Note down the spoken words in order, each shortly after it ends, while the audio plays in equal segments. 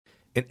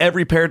In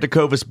every pair of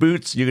Tecovas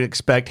boots, you can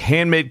expect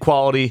handmade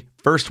quality,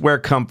 first wear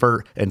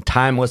comfort, and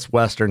timeless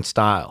Western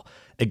style.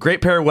 A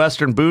great pair of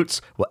Western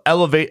boots will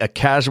elevate a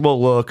casual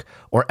look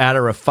or add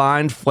a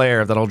refined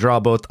flair that'll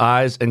draw both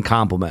eyes and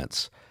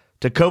compliments.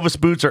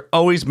 Tecovas boots are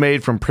always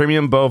made from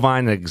premium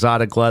bovine and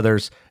exotic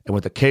leathers, and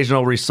with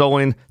occasional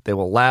resoling, they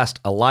will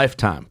last a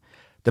lifetime.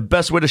 The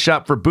best way to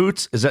shop for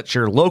boots is at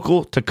your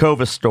local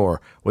Tecovas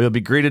store, where you'll be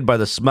greeted by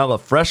the smell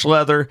of fresh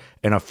leather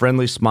and a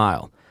friendly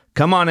smile.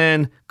 Come on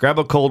in, grab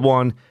a cold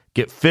one,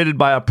 get fitted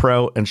by a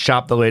pro, and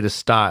shop the latest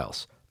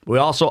styles. We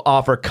also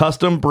offer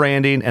custom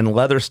branding and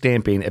leather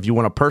stamping if you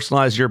want to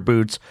personalize your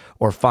boots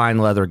or fine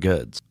leather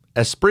goods.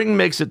 As spring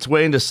makes its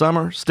way into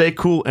summer, stay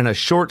cool in a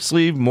short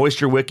sleeve,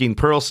 moisture-wicking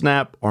pearl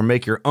snap, or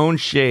make your own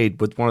shade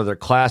with one of their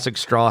classic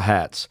straw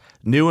hats,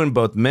 new in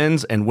both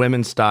men's and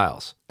women's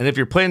styles. And if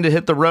you're planning to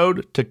hit the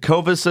road,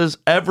 Tecovas'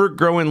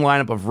 ever-growing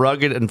lineup of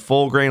rugged and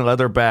full-grain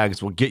leather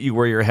bags will get you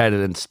where you're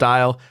headed in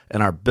style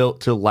and are built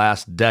to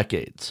last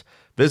decades.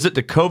 Visit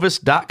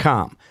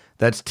Tecovas.com.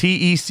 That's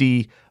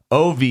TECOVAS.com,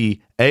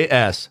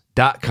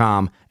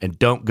 and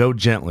don't go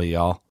gently,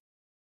 y'all.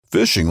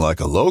 Fishing like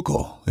a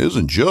local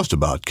isn't just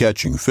about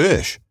catching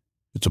fish.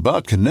 It's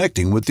about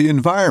connecting with the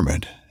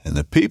environment and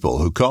the people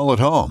who call it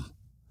home.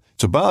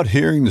 It's about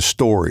hearing the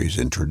stories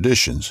and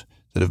traditions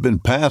that have been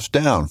passed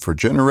down for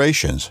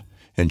generations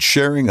and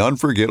sharing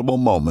unforgettable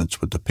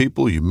moments with the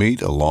people you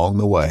meet along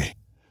the way.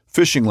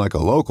 Fishing like a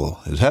local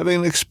is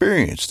having an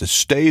experience that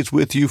stays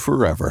with you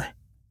forever.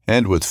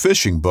 And with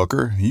Fishing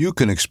Booker, you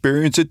can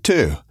experience it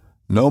too,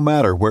 no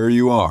matter where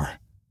you are.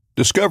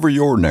 Discover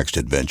your next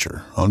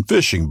adventure on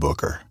Fishing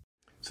Booker.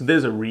 So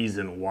there's a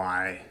reason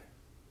why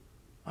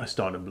I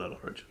started Blood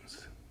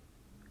Origins.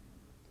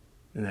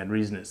 And that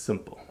reason is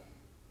simple.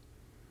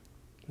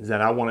 Is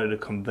that I wanted to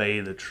convey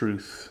the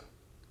truth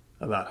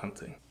about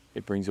hunting.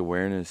 It brings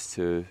awareness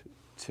to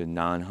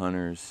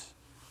non-hunters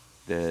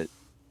that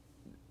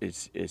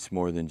it's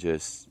more than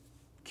just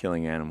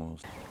killing animals.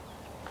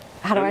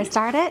 How do I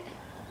start it?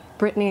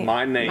 Brittany.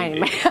 My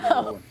name.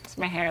 Does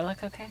my hair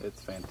look okay?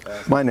 It's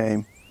fantastic. My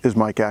name is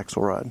Mike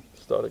Axelrod.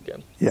 Start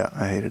again. Yeah,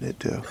 I hated it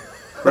too.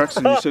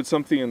 Braxton, you said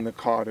something in the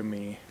car to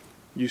me.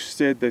 You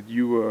said that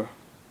you were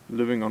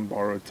living on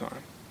borrowed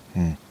time.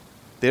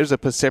 There's a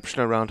perception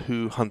around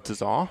who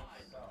hunters are,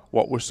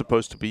 what we're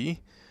supposed to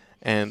be,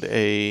 and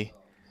a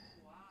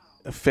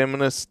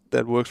feminist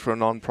that works for a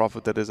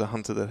non-profit that is a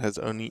hunter that has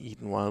only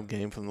eaten wild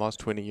game for the last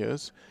 20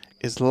 years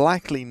is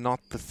likely not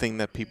the thing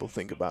that people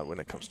think about when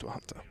it comes to a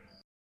hunter.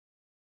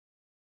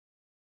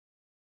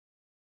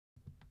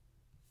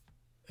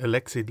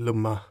 Aleksi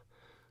Lumma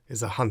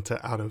is a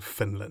hunter out of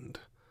Finland,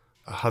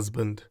 a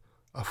husband,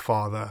 a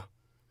father,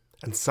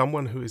 and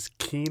someone who is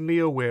keenly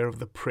aware of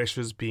the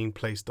pressures being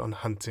placed on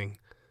hunting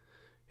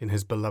in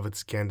his beloved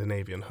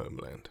Scandinavian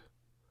homeland.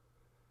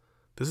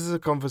 This is a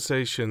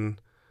conversation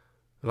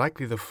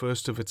likely the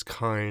first of its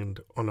kind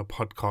on a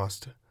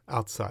podcast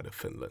outside of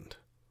Finland.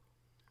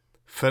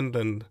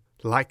 Finland,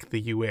 like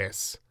the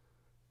US,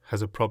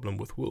 has a problem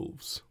with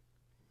wolves.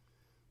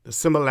 The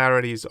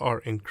similarities are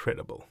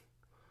incredible.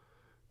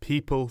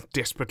 People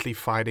desperately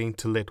fighting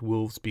to let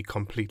wolves be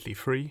completely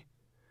free,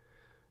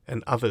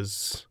 and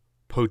others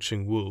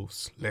poaching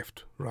wolves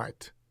left,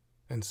 right,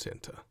 and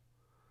center.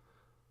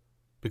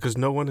 Because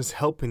no one is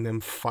helping them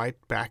fight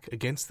back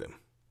against them.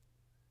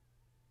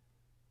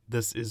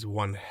 This is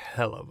one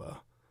hell of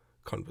a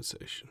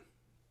conversation.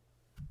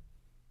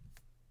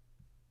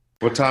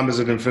 What time is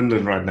it in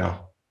Finland right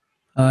now?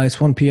 It's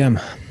 1 p.m.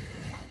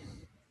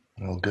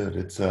 Oh, good.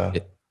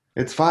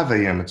 It's 5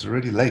 a.m. It's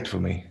already late for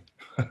me.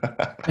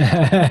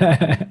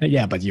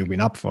 Yeah, but you've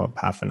been up for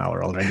half an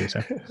hour already,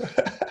 so.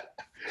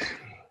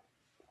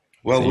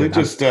 Well,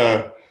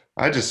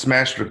 I just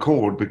smashed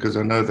record because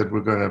I know that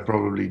we're going to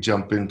probably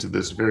jump into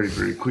this very,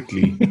 very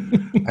quickly.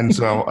 And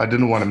so I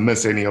didn't want to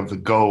miss any of the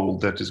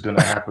gold that is going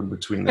to happen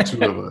between the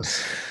two of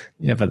us.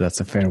 Yeah, but that's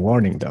a fair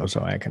warning, though,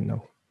 so I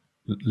can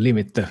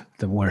limit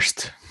the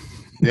worst.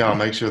 Yeah, I'll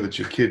make sure that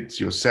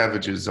your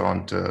savages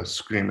aren't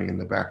screaming in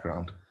the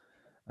background.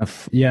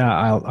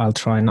 Yeah, I'll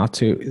try not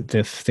to.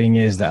 The thing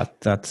is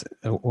that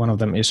one of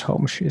them is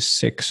home. She's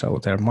sick, so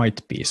there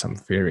might be some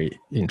very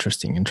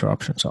interesting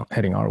interruptions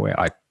heading our way.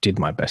 I did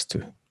my best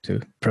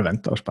to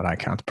prevent those, but I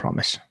can't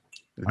promise.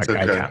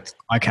 Okay.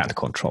 I can't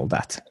control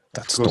that.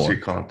 Of course you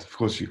can't. Of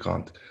course you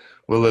can't.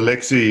 Well,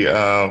 Aleksi,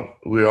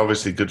 we're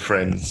obviously good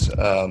friends,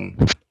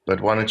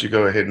 but why don't you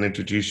go ahead and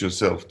introduce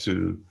yourself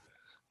to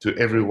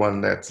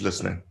everyone that's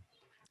listening?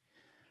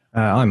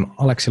 I'm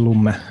Aleksi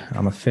Lumme.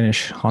 I'm a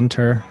Finnish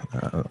hunter,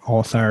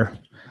 author,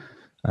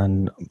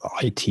 and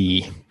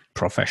IT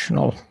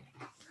professional.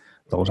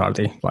 Those are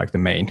the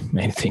main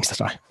things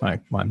that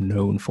I'm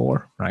known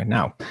for right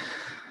now.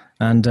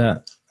 And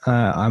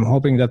I'm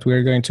hoping that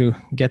we're going to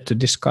get to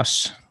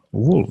discuss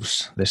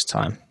wolves this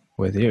time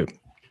with you.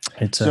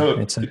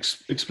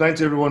 Explain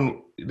to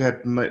everyone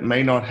that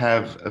may not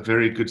have a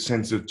very good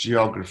sense of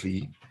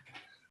geography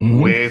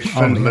where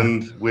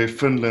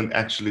Finland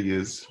actually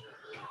is.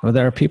 Well,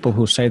 there are people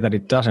who say that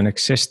it doesn't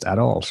exist at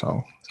all.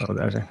 So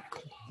there's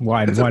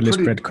widely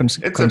spread It's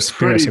a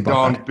conspiracy pretty about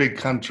darn that. big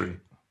country.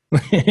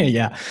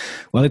 Yeah,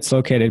 well, it's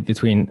located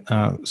between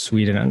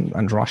Sweden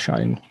and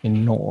Russia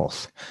in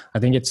north. I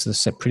think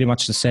it's pretty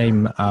much the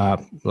same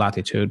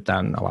latitude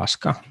than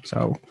Alaska,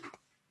 so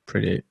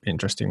pretty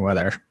interesting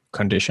weather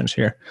conditions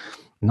here.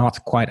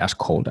 Not quite as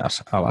cold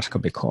as Alaska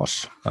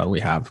because we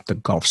have the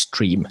Gulf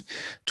Stream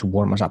to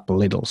warm us up a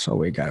little, so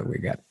we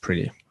get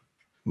pretty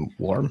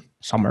warm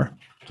summer.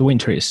 The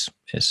winter is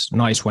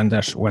nice when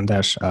there's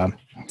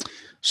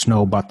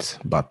snow, but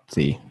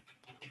the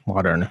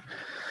modern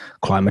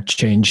climate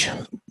change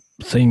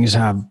things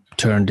have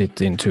turned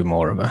it into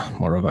more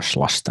of a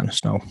slush than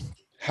snow.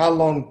 How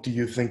long do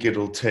you think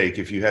it'll take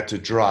if you had to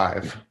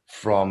drive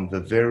from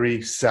the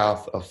very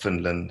south of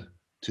Finland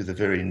to the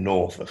very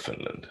north of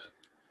Finland?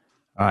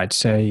 I'd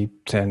say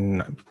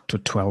 10 to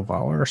 12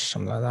 hours,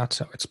 something like that.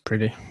 So it's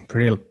pretty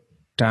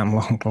damn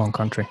long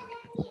country.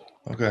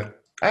 Okay.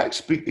 I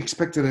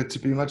expected it to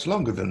be much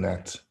longer than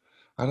that.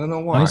 I don't know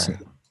why.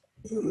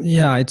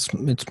 Yeah, it's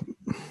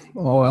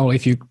well,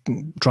 if you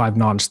drive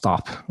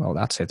nonstop, well,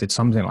 that's it. It's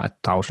something like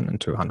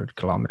 1,200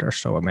 kilometers.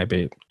 So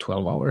maybe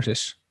 12 hours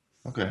is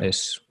a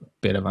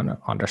bit of an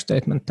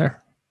understatement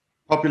there.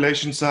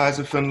 Population size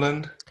of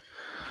Finland?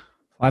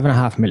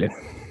 5.5 million.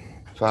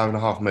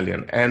 5.5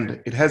 million.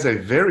 And it has a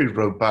very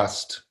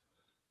robust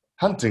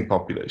hunting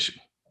population.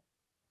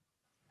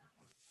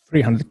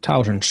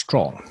 300,000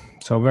 strong.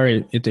 So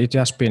it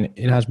has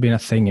been a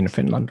thing in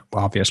Finland,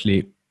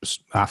 obviously,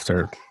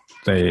 after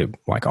the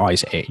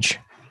ice age,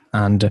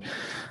 and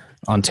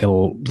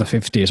until the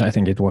 50s, I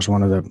think it was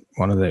one of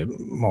the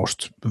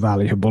most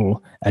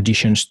valuable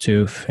additions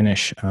to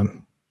Finnish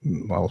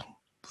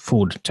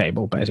food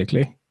table.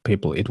 Basically,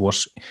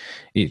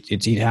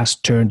 it has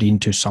turned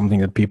into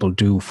something that people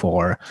do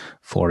for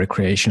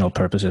recreational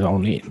purposes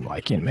only,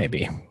 like in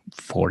maybe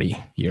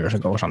 40 years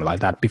ago or something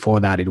like that. Before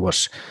that, it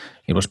was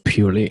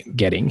purely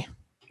getting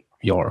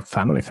your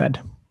family fed.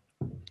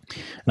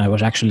 And I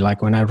was actually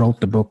when I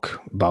wrote the book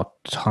about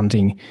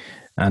hunting,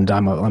 and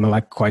I'm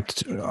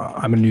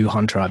a new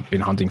hunter. I've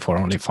been hunting for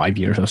only 5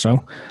 years or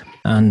so,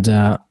 and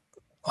I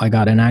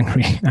got an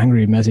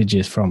angry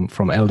messages from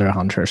elder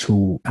hunters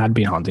who had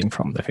been hunting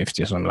from the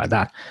 50s or something like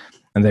that,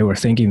 and they were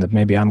thinking that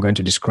maybe I'm going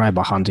to describe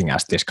a hunting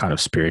as this kind of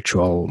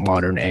spiritual,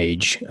 modern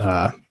age,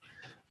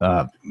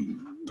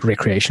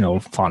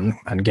 recreational fun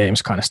and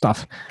games kind of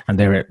stuff, and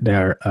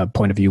their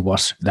point of view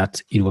was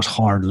that it was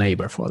hard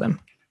labor for them.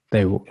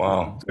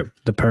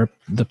 The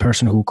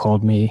person who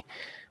called me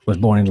was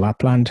born in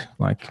Lapland,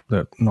 like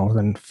the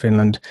northern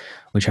Finland,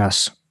 which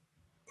has,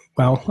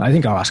 well, I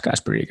think Alaska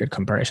has pretty good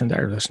comparison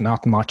there. There's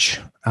not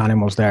much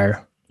animals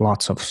there,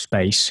 lots of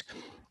space,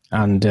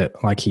 and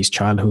his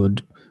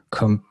childhood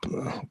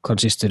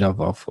consisted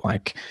of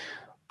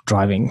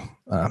driving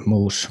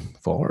moose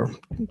for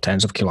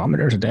tens of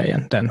kilometers a day,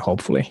 and then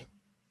hopefully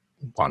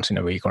once in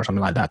a week or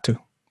something like that to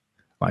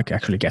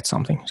actually get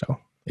something. So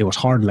it was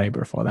hard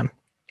labor for them.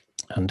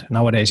 And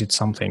nowadays it's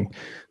something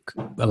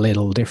a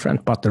little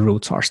different, but the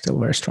roots are still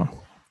very strong.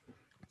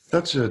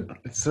 It's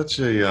such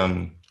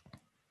a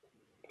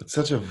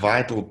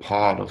vital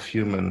part of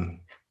human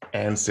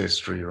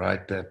ancestry,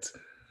 right? That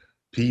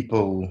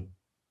people,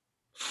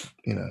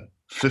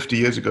 50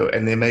 years ago,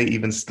 and there may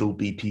even still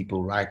be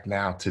people right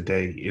now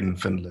today in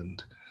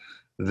Finland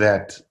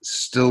that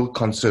still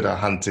consider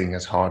hunting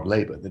as hard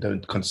labor. They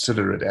don't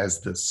consider it as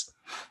this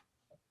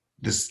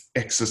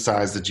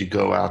exercise that you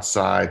go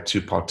outside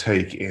to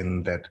partake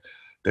in, that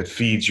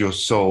feeds your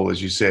soul,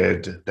 as you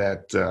said,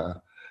 that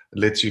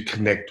lets you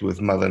connect with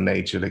Mother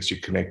Nature, lets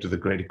you connect with the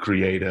greater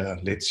creator,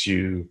 lets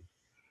you,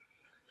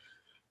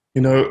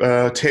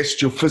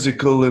 test your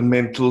physical and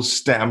mental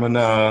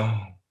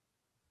stamina.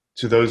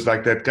 To those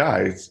like that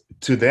guy,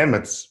 to them,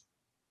 it's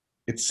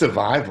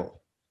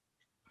survival.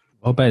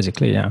 Well,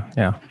 basically,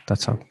 yeah.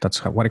 That's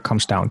what it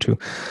comes down to.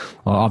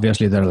 Well,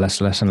 obviously, there are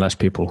less and less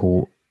people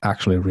who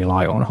actually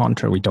rely on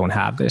hunter. We don't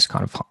have this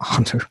kind of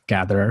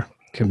hunter-gatherer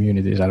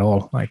communities at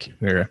all.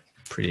 We're a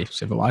pretty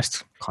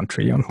civilized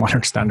country on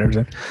modern standards,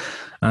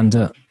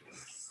 and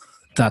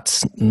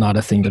that's not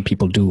a thing that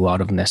people do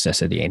out of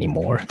necessity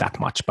anymore that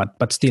much.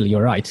 But still,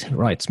 you're right.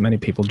 Many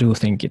people do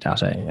think it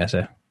as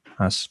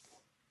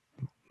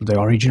the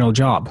original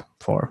job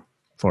for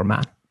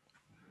man.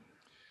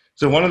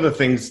 So one of the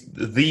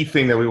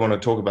thing that we want to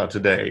talk about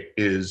today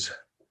is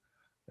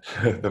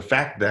the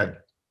fact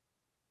that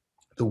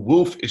the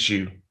wolf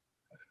issue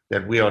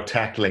that we are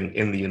tackling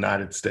in the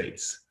United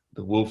States,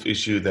 the wolf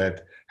issue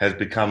that has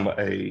become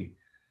a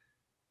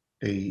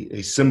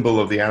symbol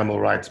of the animal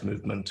rights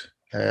movement,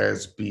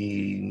 has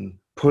been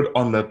put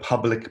on the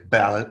public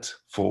ballot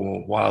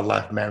for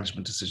wildlife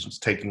management decisions,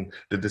 taking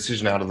the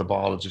decision out of the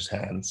biologist's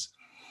hands,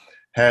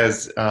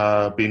 has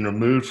been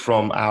removed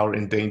from our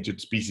Endangered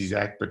Species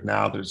Act, but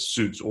now there's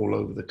suits all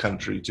over the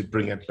country to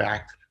bring it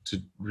back to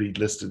read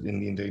listed in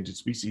the endangered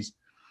species.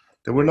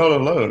 That we're not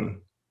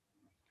alone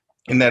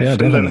in that.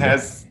 Finland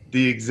has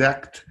the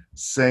exact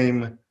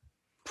same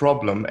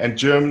problem, and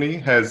Germany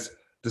has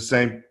the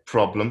same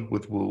problem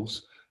with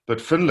wolves,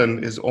 but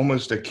Finland is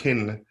almost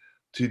akin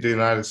to the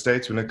United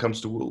States when it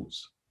comes to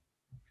wolves?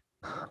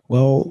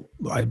 Well,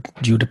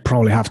 you'd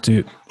probably have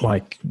to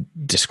like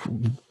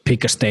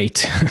pick a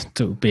state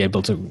to be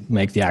able to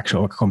make the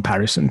actual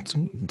comparison.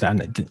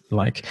 Then,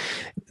 like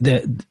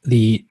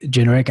the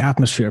generic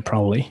atmosphere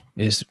probably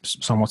is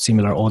somewhat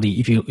similar. Or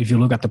if you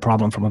look at the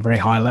problem from a very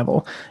high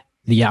level,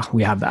 yeah,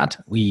 we have that.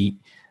 We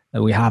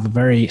have a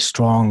very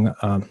strong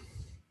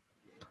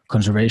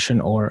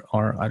conservation or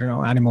I don't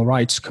know, animal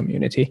rights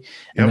community,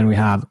 and then we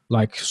have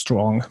like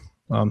strong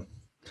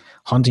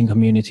hunting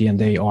community, and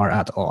they are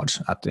at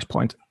odds at this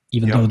point,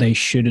 even though they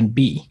shouldn't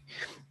be.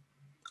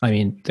 I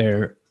mean,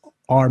 there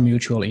are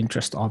mutual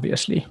interests,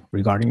 obviously,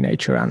 regarding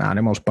nature and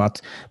animals,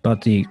 but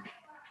the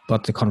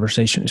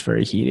conversation is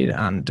very heated,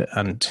 and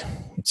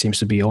it seems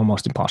to be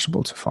almost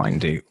impossible to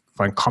find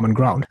common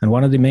ground. And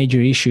one of the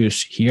major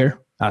issues here,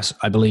 as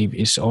I believe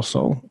is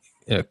also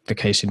the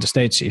case in the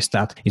States, is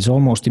that it's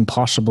almost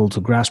impossible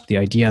to grasp the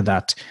idea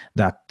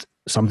that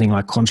something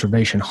like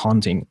conservation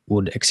hunting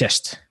would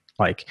exist.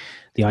 Like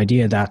the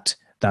idea that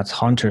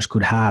hunters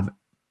could have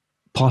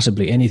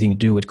possibly anything to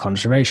do with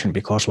conservation,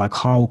 because like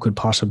how could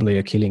possibly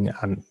a killing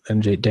an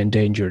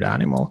endangered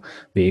animal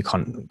be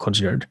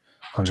considered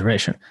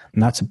conservation?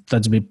 And that's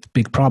a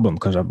big problem,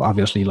 because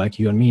obviously, like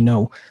you and me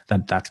know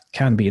that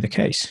can be the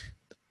case,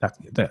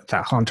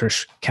 that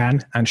hunters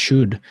can and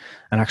should,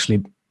 and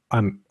actually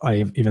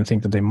I even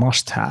think that they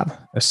must have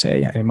a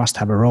say, they must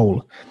have a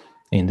role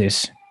in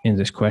this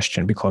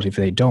question, because if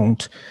they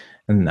don't,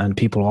 and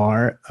people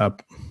are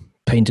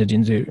painted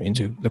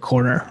into the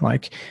corner,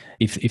 like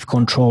if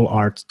control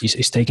art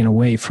is taken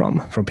away from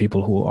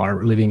people who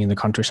are living in the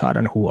countryside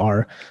and who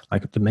are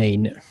like the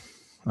main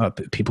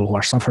people who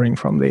are suffering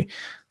from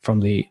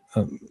the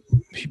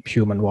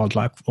human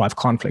wildlife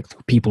conflict,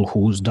 people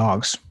whose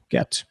dogs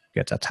get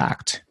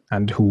attacked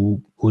and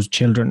whose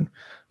children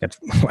get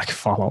like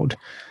followed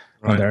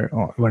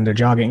when they're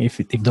jogging. If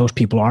those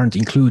people aren't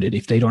included,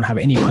 if they don't have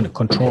any kind of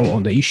control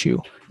on the issue,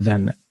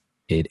 then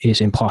it is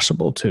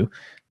impossible to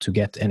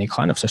get any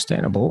kind of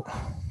sustainable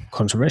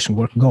conservation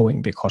work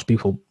going, because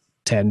people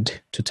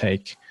tend to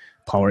take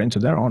power into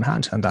their own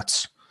hands, and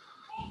that's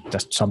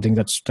something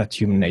that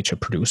human nature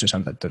produces,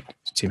 and that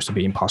seems to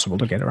be impossible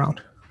to get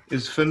around.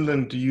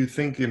 Do you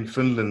think in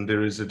Finland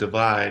there is a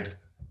divide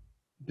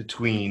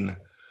between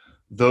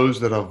those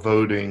that are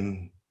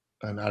voting,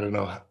 and I don't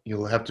know,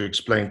 you'll have to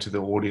explain to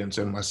the audience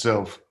and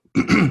myself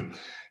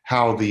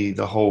how the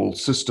whole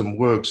system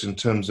works in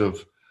terms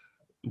of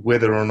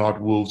whether or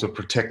not wolves are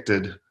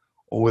protected,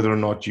 or whether or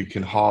not you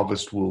can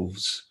harvest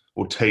wolves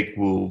or take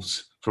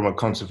wolves from a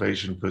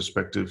conservation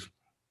perspective?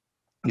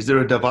 Is there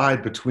a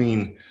divide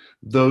between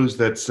those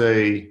that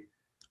say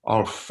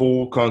are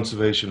for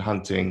conservation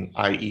hunting,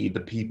 i.e. the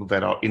people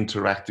that are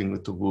interacting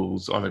with the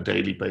wolves on a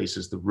daily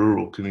basis, the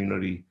rural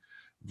community,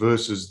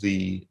 versus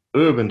the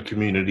urban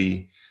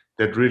community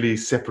that really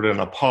is separate and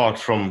apart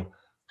from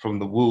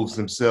the wolves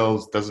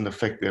themselves, doesn't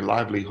affect their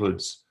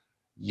livelihoods,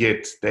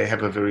 yet they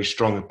have a very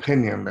strong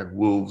opinion that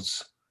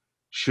wolves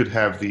should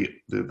have the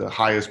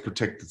highest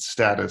protected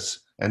status,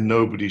 and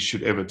nobody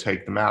should ever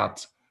take them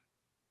out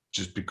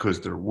just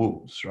because they're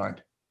wolves, right?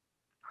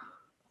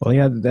 Well,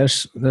 yeah,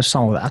 there's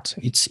some of that.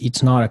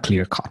 It's not a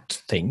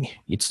clear-cut thing.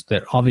 It's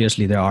there.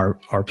 Obviously, there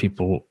are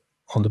people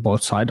on the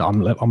both sides.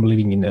 I'm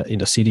living in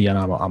the city, and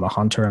I'm a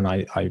hunter, and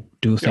I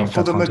do think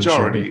for the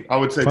majority, I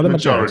would say for the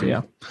majority,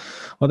 yeah.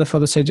 Well, for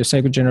the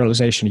sake of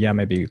generalization, yeah,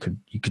 maybe you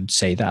could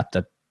say that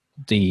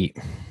the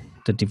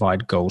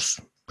divide goes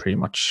pretty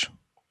much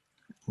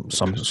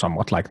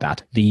somewhat like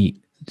that. The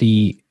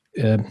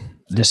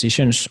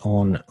decisions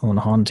on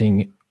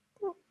hunting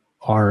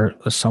are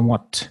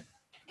somewhat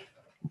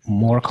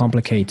more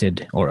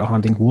complicated, or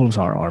hunting wolves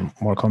are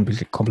more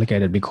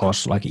complicated,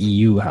 because like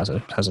EU has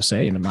a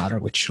say in the matter,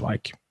 which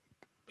like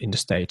in the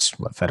States,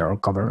 the federal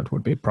government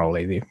would be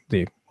probably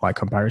the by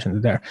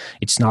comparison there.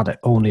 It's not an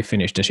only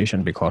Finnish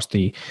decision, because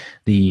the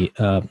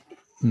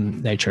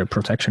Nature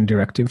Protection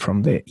Directive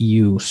from the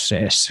EU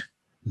says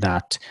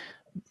that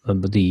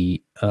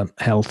the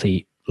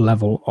healthy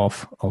level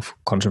of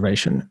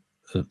conservation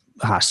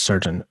has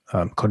certain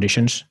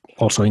conditions,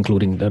 also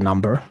including the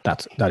number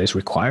that is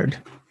required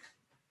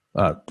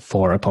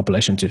for a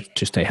population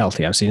to stay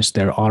healthy. And since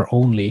there are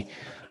only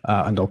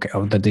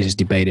that this is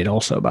debated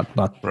also, but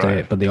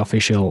the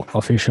official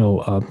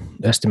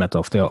estimate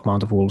of the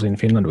amount of wolves in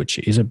Finland, which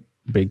is a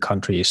big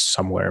country, is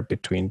somewhere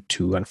between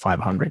 200 and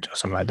 500 or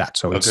something like that.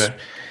 So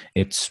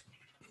it's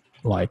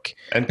like,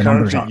 and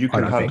currently you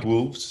can hunt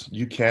wolves.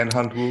 You can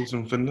hunt wolves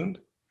in Finland.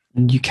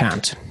 You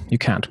can't.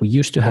 We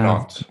used to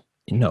have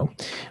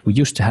We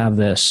used to have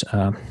this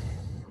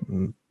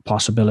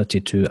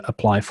possibility to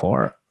apply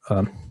for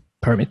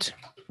permit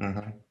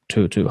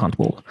to hunt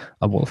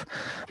a wolf,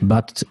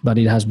 but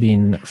it has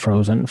been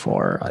frozen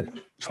for,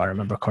 if I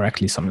remember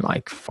correctly, something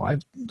like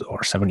 5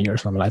 or 7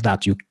 years, something like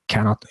that. You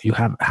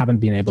haven't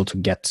been able to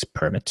get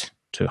permit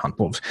to hunt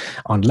wolves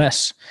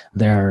unless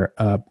they're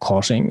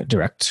causing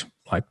direct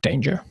like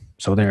danger.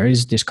 So there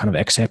is this kind of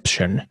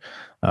exception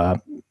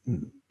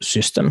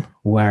system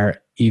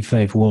where if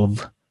a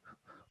wolf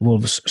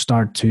wolves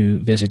start to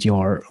visit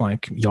your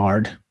like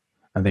yard,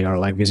 and they are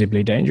like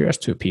visibly dangerous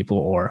to people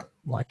or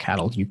like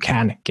cattle, you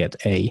can get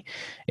a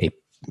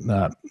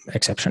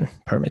exception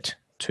permit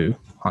to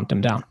hunt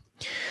them down.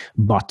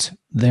 But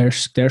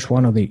there's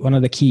one of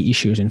the key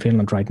issues in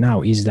Finland right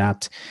now is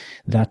that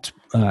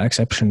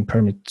exception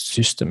permit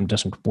system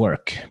doesn't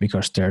work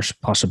because there's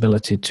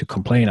possibility to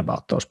complain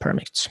about those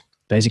permits.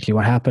 Basically,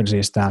 what happens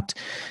is that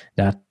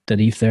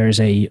if there's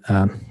a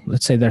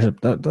let's say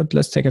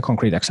let's take a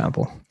concrete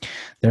example.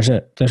 There's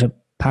a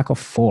pack of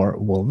 4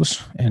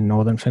 wolves in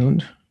northern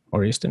Finland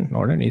or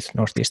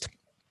northeast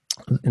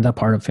in that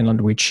part of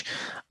Finland, which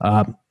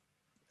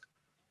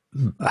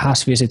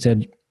has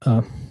visited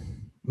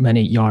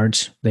many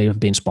yards. They have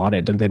been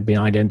spotted and they've been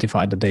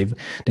identified that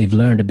they've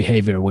learned a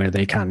behavior where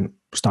they can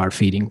start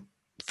feeding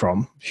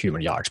from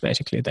human yards.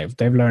 Basically,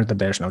 they've learned that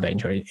there's no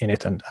danger in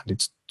it, and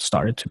it's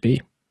started to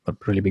be a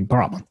really big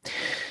problem.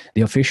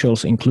 The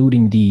officials,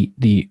 including the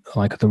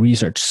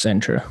research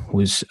center, who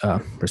is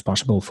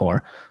responsible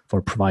for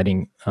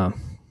providing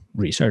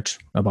research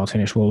about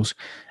Finnish wolves,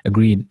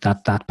 agreed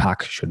that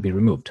pack should be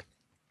removed.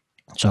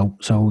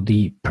 So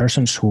the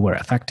persons who were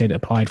affected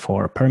applied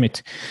for a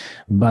permit,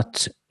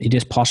 but it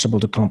is possible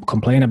to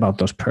complain about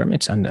those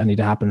permits, and it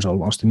happens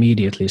almost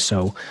immediately.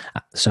 So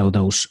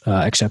those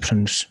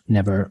exceptions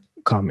never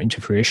come into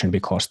fruition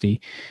because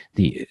the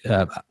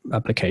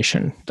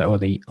application or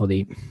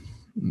the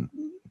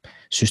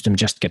system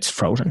just gets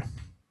frozen.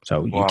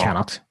 So you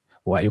cannot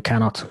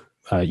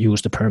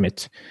use the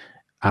permit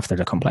after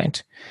the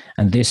complaint,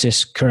 and this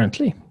is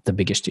currently the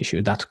biggest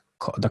issue that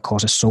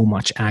causes so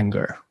much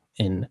anger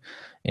in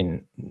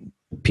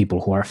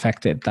people who are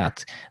affected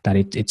that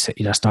it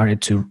has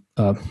started to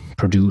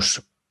produce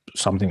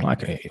something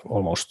like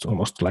almost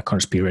like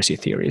conspiracy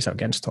theories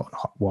against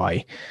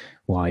why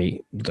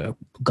the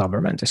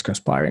government is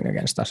conspiring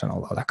against us and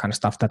all that kind of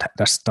stuff.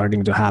 That's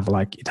starting to have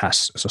it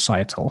has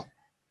societal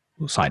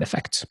side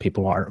effects.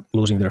 People are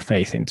losing their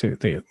faith into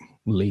the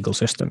legal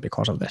system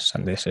because of this,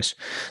 and this is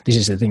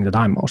the thing that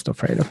I'm most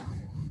afraid of.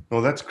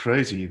 Well, that's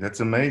crazy. That's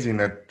amazing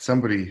that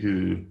somebody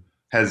who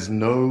has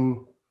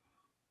no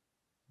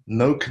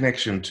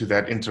connection to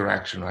that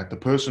interaction, right? The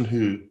person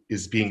who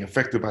is being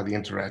affected by the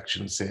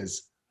interaction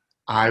says,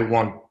 I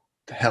want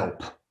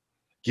help.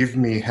 Give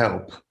me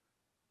help.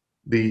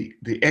 The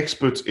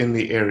experts in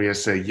the area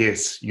say,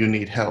 yes, you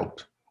need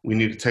help. We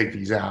need to take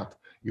these out.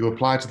 You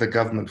apply to the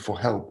government for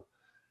help.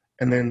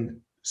 And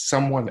then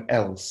someone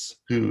else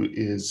who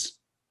is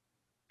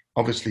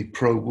obviously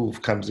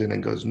pro-wolf comes in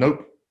and goes,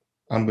 nope,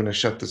 I'm going to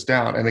shut this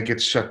down. And it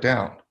gets shut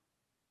down.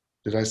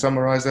 Did I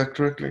summarize that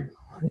correctly?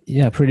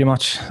 Yeah, pretty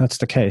much that's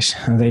the case.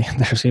 And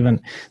there's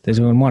even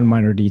one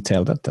minor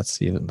detail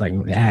that's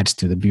even adds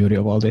to the beauty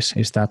of all this,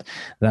 is that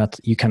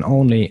you can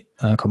only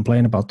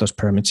complain about those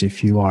permits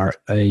if you are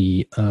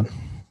a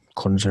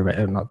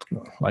conservator, not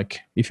like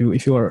if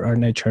you are a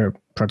nature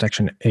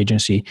protection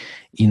agency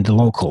in the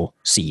local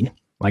scene.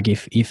 Like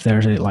if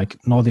there's a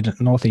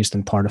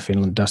northeastern part of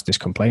Finland does this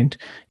complaint,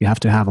 you have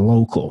to have a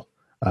local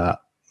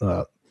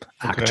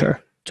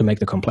actor to make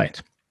the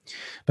complaint.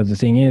 But the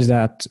thing is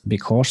that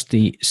because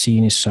the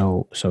scene is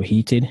so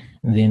heated,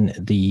 then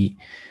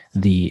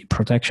the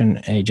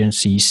protection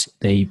agencies,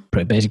 they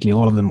basically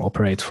all of them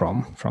operate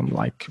from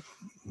like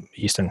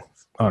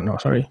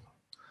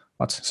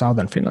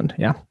southern Finland,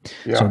 yeah.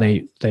 So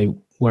they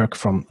work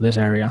from this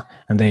area,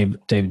 and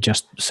they've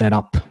just set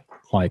up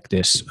like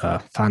this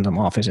phantom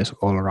offices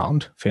all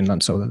around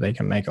Finland so that they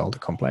can make all the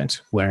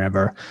complaints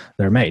wherever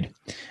they're made.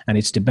 And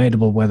it's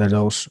debatable whether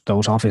those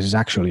offices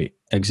actually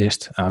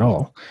exist at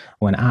all.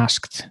 When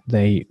asked,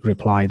 they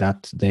reply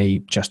that they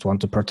just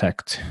want to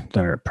protect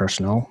their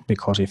personnel,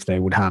 because if they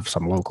would have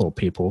some local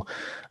people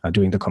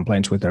doing the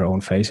complaints with their own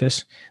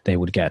faces, they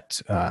would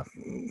get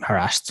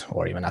harassed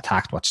or even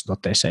attacked,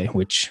 what they say,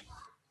 which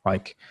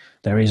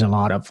there is a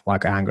lot of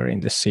anger in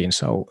this scene.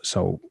 So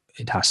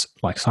it has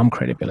some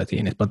credibility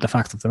in it. But the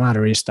fact of the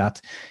matter is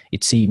that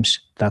it seems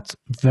that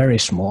very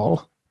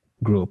small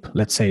group,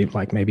 let's say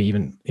maybe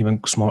even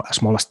as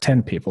small as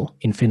 10 people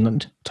in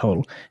Finland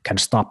total, can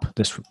stop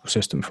this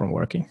system from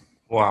working.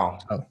 Wow.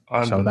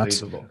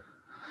 Unbelievable.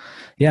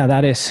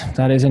 That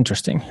is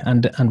interesting.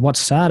 And what's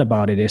sad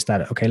about it is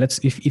that, okay,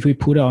 if we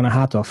put on a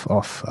hat of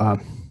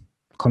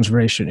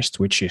conservationist,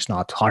 which is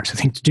not hard to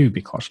think to do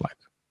because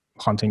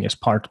hunting is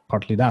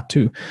partly that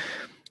too.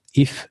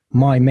 If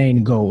my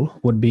main goal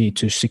would be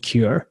to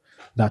secure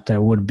that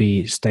there would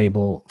be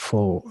stable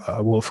full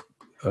wolf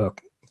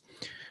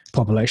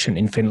population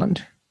in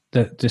Finland,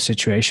 the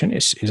situation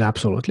is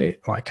absolutely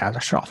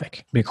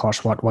catastrophic,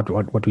 because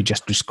what we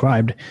just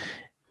described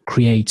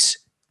creates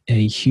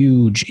a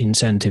huge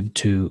incentive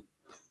to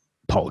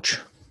poach.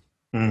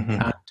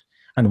 Mm-hmm.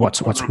 And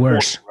what's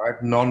worse,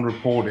 right?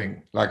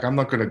 Non-reporting. I'm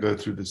not going to go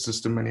through the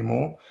system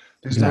anymore.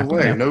 There's no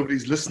way. Yeah.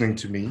 Nobody's listening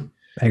to me.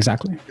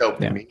 Exactly.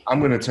 Helping me. I'm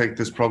going to take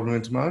this problem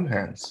into my own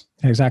hands.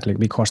 Exactly,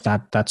 because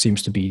that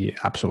seems to be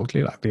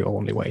absolutely the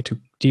only way to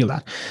deal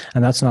that.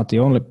 And that's not the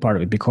only part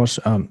of it, because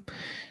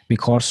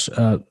because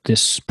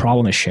this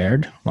problem is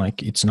shared.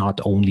 Like it's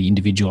not only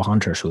individual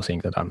hunters who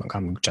think that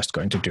I'm just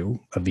going to do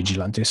a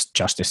vigilantist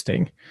justice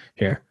thing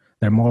here.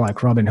 They're more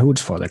like Robin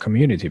Hoods for the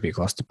community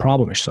because the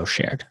problem is so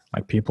shared.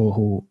 Like people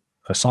who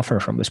suffer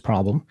from this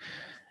problem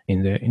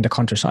in the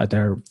countryside,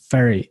 they're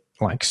very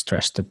like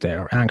stressed, that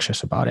they're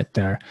anxious about it.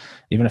 They're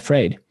even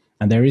afraid.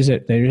 And there is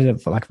a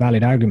like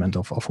valid argument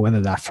of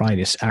whether that fright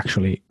is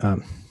actually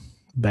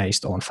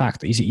based on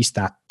fact. Is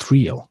that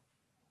real?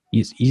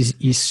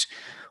 Is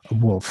a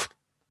wolf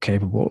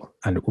capable,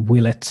 and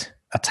will it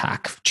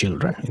attack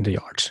children in the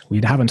yards?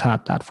 We haven't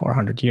had that for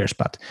 100 years,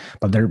 but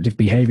the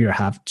behavior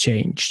have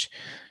changed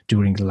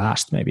during the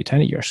last maybe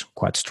 10 years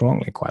quite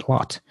strongly, quite a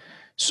lot.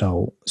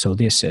 So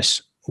this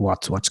is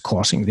what's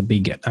causing the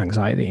big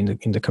anxiety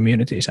in the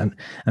communities,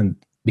 and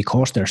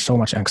because there's so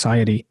much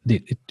anxiety,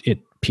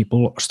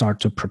 people start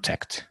to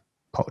protect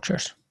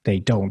poachers. They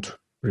don't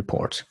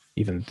report,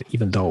 even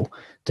though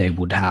they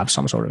would have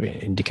some sort of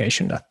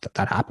indication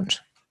that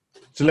happens.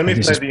 So let me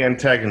play the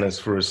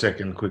antagonist for a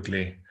second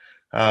quickly.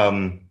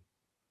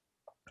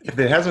 If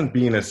there hasn't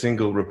been a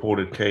single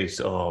reported case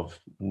of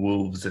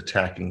wolves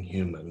attacking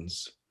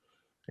humans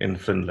in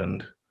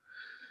Finland,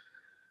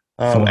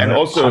 and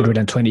also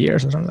 120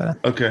 years or something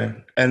like that. Okay,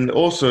 and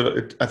also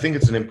I think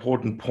it's an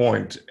important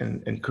point,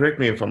 and correct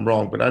me if I'm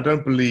wrong, but I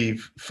don't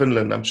believe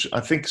Finland. I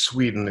think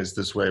Sweden is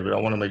this way, but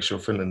I want to make sure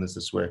Finland is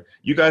this way.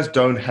 You guys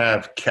don't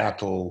have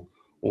cattle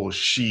or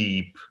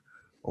sheep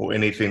or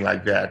anything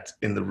like that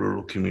in the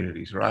rural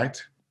communities,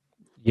 right?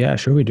 Yeah,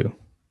 sure we do.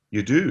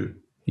 You do?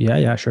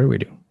 Yeah, sure we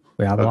do.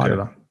 We have a lot of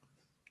them.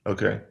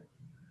 Okay.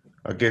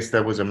 I guess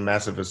that was a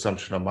massive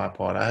assumption on my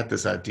part. I had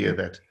this idea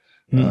that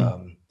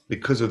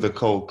because of the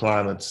cold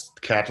climates,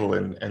 cattle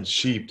and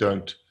sheep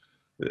don't,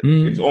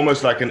 it's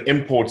almost like an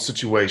import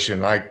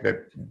situation like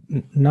that.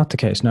 Not the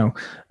case, no.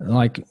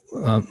 Like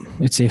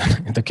it's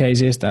even the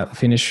case is that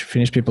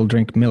Finnish people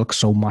drink milk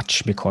so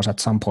much because at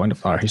some point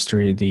of our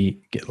history,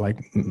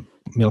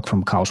 milk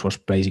from cows was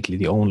basically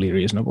the only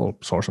reasonable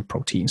source of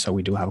protein. So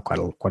we do have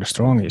quite a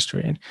strong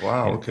history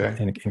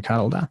in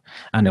cattle that,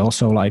 and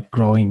also like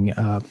growing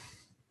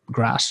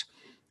grass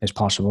is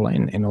possible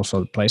in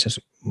also places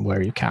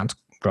where you can't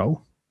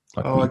grow.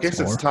 Like I guess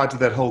it's tied to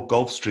that whole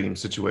Gulf Stream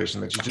situation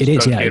that you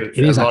just don't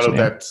get a lot of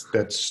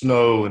that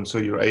snow, and so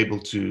you're able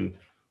to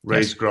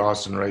raise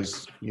grass and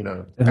raise,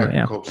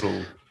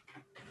 agricultural.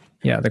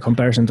 Yeah, the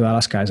comparison to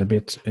Alaska is a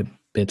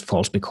bit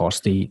false because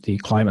the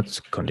climate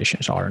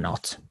conditions are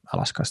not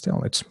Alaska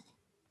still. It's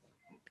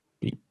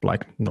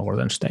like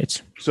northern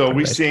states. So are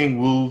we seeing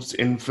wolves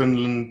in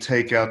Finland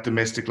take out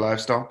domestic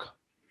livestock?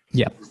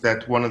 Yeah. Is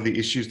that one of the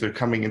issues? They're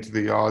coming into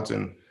the yards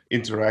and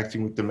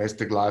interacting with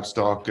domestic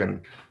livestock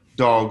and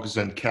dogs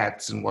and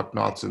cats and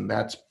whatnots, and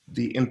that's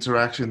the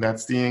interaction,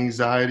 that's the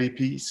anxiety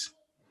piece?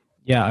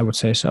 Yeah, I would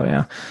say so,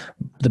 yeah.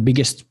 The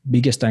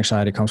biggest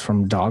anxiety comes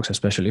from dogs,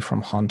 especially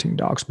from hunting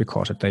dogs,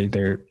 because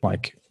they're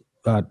like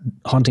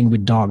hunting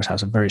with dogs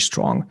has a very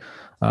strong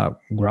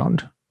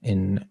ground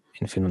in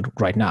Finland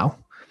right now.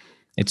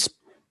 It's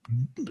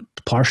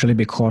partially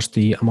because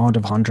the amount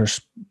of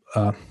hunters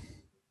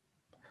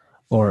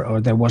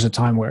or there was a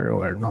time where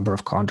a number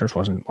of hunters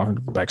wasn't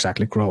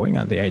exactly growing,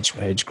 and the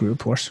age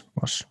group was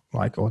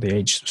like, or the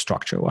age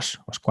structure was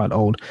quite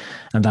old,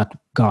 and that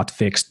got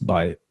fixed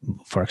by,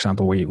 for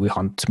example, we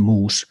hunt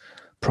moose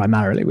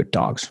primarily with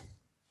dogs,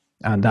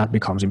 and that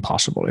becomes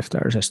impossible if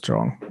there is a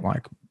strong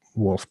like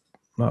wolf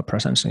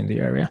presence in the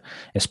area,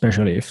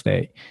 especially if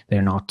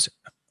they're not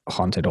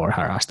hunted or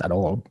harassed at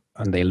all,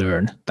 and they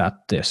learn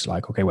that this,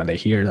 like, okay, when they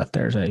hear that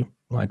there's a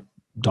like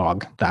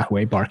dog that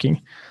way barking,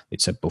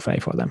 it's a buffet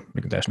for them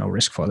because there's no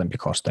risk for them,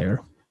 because they're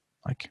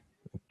like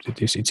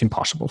it's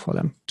impossible for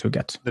them to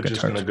get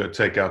just hurt. Gonna go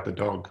take out the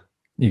dog.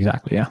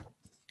 Exactly, yeah.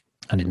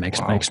 And it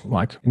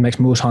makes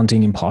moose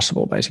hunting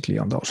impossible basically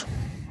on those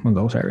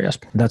areas.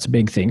 That's a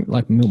big thing.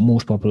 Like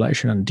moose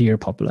population and deer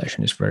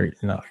population is very,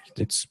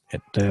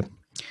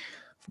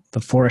 the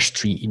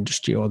forestry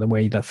industry, or the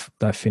way that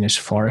the Finnish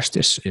forest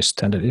is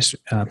tended, is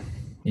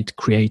it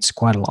creates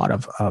quite a lot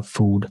of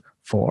food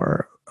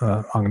for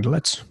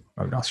ungulates.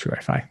 I'm not sure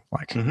if I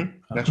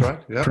that's right.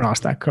 Yeah.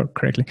 pronounced that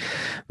correctly,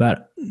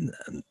 but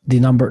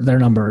their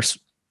numbers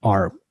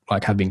are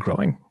like have been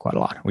growing quite a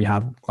lot. We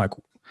have like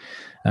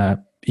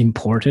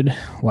imported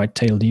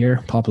white-tailed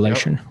deer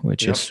population,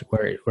 which is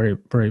very, very,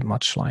 very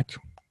much like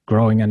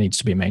growing and needs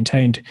to be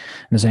maintained.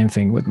 And the same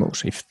thing with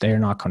moose. If they're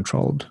not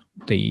controlled,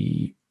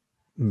 the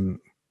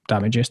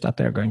damages that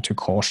they're going to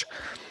cause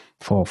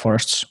for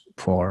forests,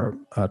 for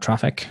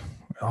traffic,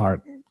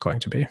 are going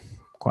to be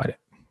quite big.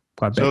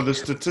 So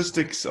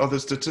are the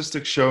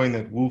statistics showing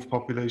that wolf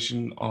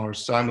population are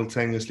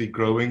simultaneously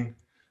growing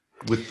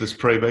with this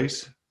prey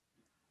base?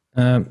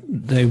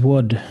 They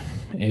would,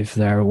 if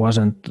there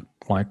wasn't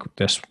like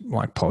this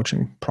like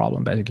poaching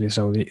problem basically.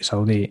 So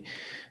the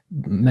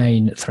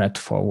main threat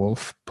for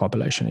wolf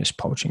population is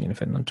poaching in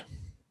Finland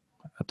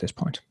at this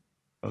point.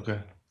 Okay.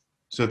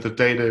 So the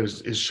data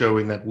is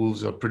showing that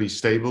wolves are pretty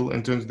stable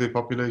in terms of their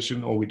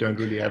population, or we don't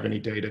really have any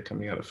data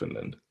coming out of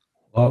Finland?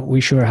 Well,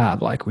 we sure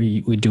have. Like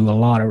we do a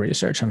lot of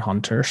research, and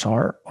hunters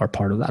are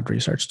part of that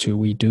research too.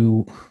 We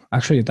do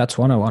actually. That's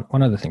one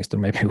of the things that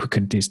maybe we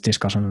could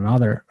discuss on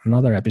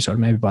another episode,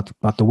 maybe.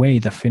 But the way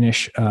the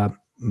Finnish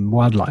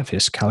wildlife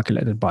is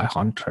calculated by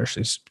hunters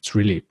it's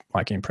really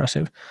like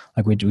impressive.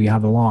 Like we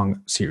have a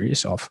long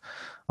series of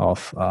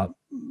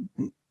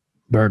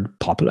bird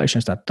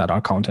populations that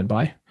are counted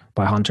by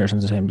hunters,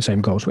 and the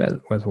same goes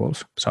with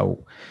wolves.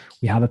 So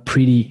we have a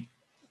pretty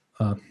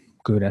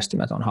good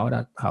estimate on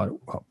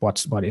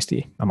what is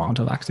the amount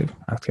of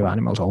active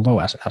animals. Although,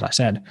 as I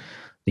said,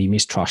 the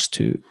mistrust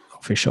to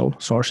official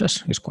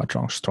sources is quite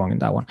strong in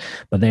that one.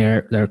 But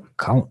they're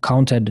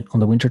counted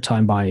on the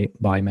wintertime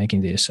by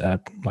making these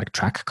like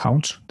track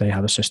counts. They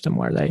have a system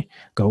where they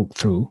go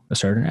through a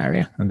certain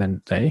area and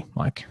then they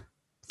like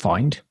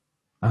find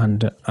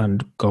and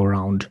go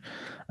around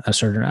a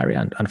certain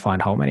area and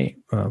find how many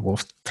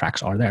wolf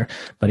tracks are there.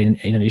 But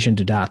in addition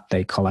to that,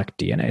 they collect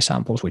DNA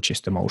samples, which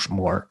is the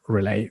more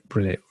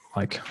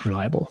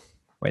reliable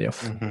way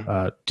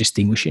of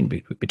distinguishing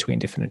between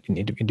different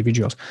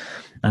individuals,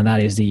 and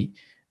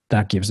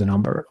that gives the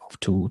number of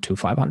 200 to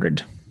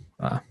 500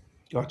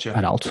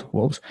 adult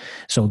wolves.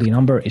 So the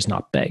number is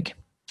not big.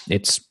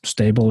 It's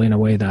stable in a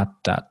way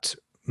that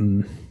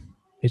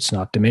it's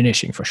not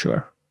diminishing for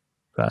sure.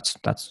 That's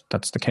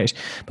the case.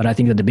 But I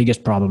think that the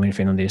biggest problem in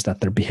Finland is that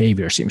their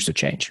behavior seems to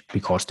change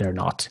because they're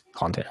not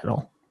hunted at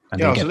all.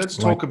 And so let's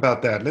talk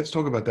about that. Let's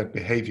talk about that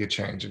behavior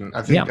change. And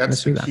I think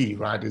that's the key,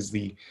 right?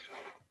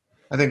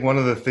 I think one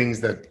of the things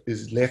that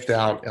is left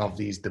out of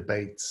these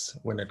debates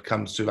when it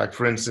comes to, like,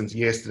 for instance,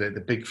 yesterday,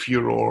 the big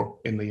furor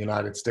in the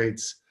United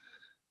States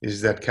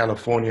is that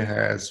California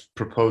has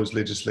proposed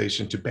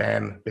legislation to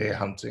ban bear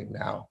hunting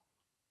now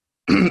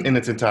in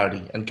its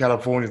entirety. And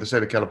California, the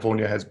state of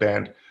California, has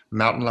banned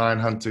mountain lion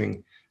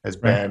hunting, has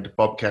banned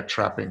bobcat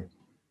trapping.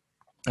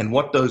 And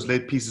what those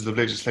pieces of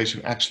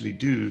legislation actually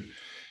do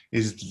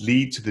is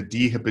lead to the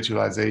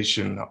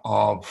dehabitualization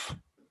of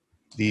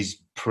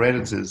these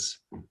predators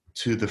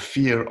to the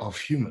fear of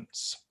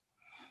humans.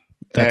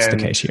 That's the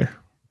case here.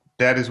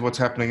 That is what's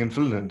happening in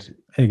Finland.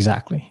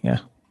 Exactly, yeah.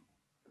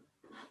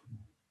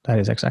 That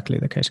is exactly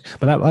the case.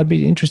 But I'd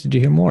be interested to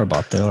hear more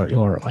about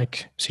your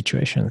like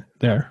situation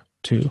there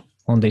too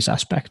on this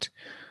aspect.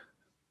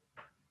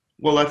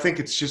 Well, I think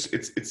it's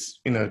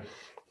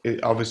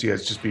it obviously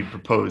has just been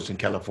proposed in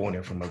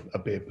California from a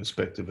bear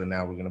perspective, and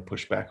now we're going to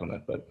push back on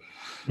it. But,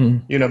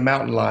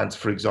 mountain lions,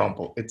 for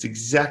example, it's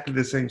exactly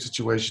the same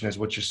situation as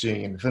what you're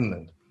seeing in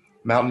Finland.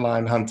 Mountain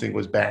lion hunting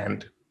was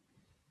banned.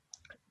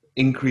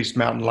 Increased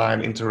mountain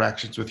lion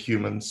interactions with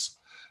humans,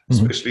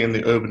 especially in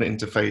the urban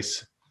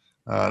interface,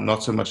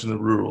 not so much in the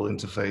rural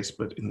interface,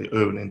 but in the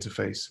urban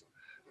interface.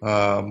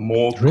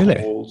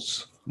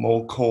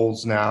 More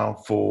calls now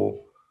for,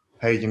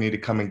 hey, you need to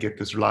come and get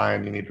this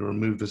lion. You need to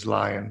remove this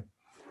lion.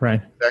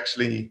 Right.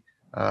 Actually,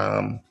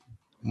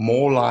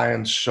 more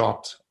lions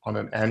shot on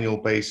an annual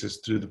basis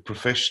through the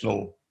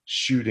professional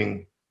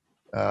shooting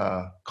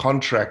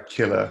contract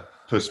killer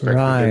perspective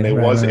than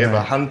there was ever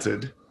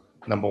hunted,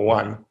 number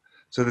one.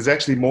 So there's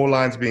actually more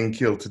lions being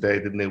killed today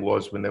than there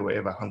was when they were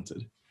ever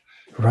hunted.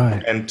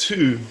 Right. And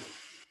two,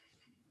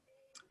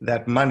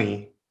 that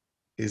money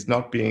is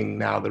not being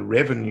now the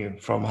revenue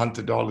from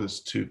hunter dollars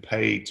to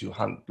pay to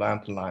hunt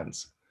mountain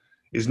lions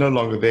is no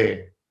longer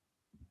there.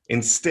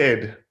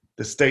 Instead,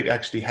 the state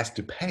actually has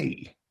to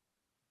pay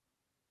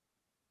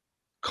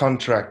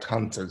contract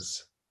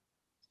hunters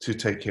to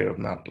take care of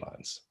mountain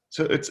lions.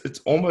 So it's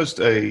almost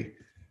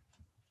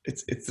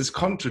it's this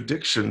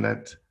contradiction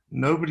that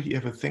nobody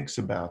ever thinks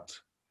about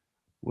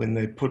when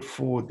they put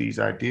forward these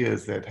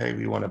ideas that, hey,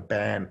 we want to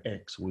ban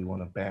X, we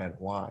want to ban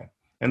Y.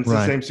 And it's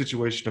the same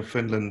situation of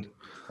Finland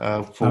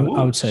for wolves.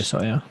 I would say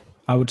so, yeah.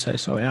 I would say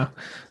so, yeah.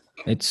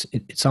 It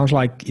sounds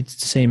like it's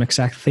the same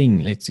exact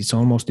thing. It's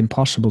almost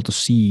impossible to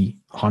see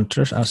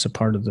hunters as a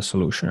part of the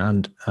solution,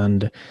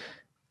 and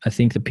I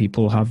think the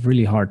people have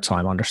really hard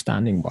time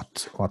understanding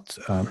what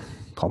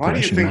population management is. Why do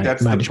you think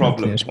that's the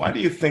problem? Why do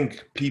you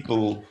think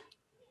people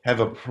have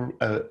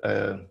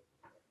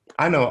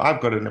I know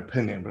I've got an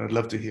opinion, but I'd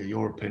love to hear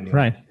your opinion.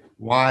 Right.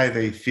 Why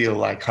they feel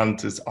like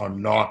hunters are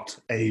not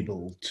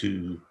able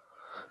to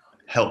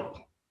help.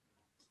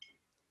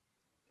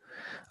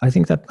 I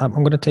think that I'm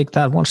going to take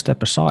that one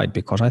step aside,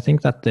 because I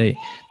think that the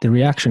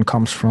reaction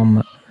comes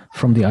from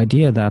the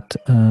idea that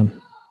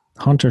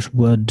hunters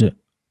would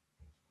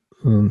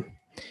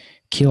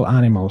kill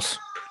animals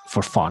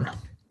for fun,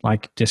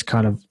 like this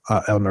kind of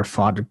Elmer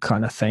Fudd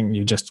kind of thing.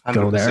 You just 100%.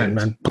 Go there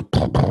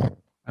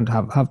and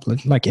have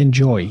like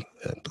enjoy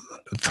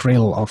the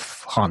thrill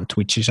of hunt,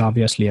 which is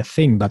obviously a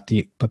thing. But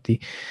the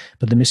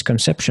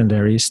misconception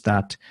there is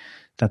that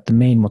the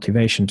main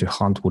motivation to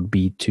hunt would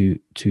be to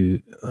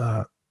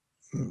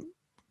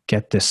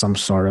get this some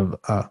sort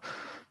of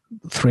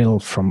thrill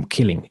from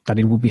killing, that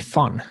it would be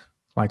fun.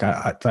 Like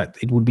that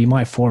it would be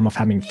my form of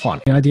having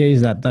fun. The idea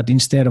is that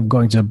instead of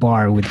going to a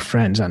bar with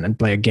friends and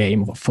play a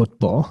game of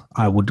football,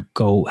 I would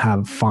go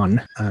have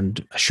fun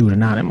and shoot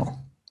an animal.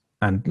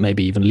 and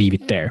maybe even leave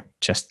it there,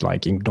 just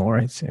like ignore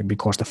it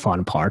because the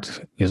fun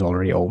part is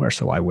already over.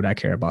 So why would I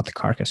care about the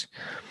carcass?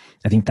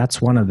 I think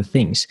that's one of the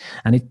things.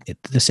 And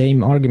the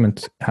same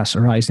argument has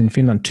arisen in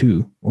Finland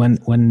too, when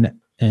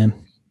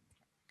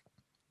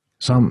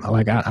some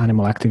like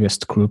animal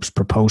activist groups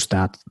propose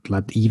that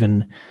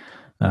even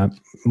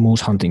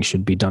moose hunting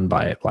should be done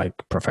by like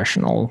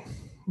professional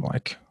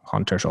like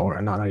hunters,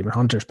 or not even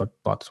hunters, but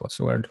what's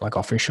the word, like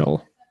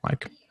official,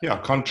 like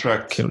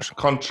contract killers.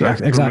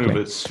 exactly.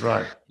 Removers,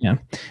 right? Yeah,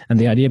 and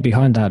the idea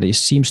behind that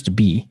seems to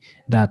be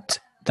that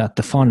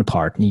the fun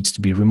part needs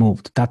to be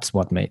removed. That's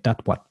what's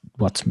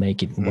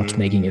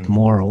making it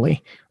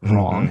morally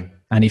wrong. Mm-hmm.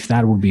 And if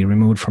that would be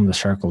removed from the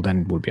circle,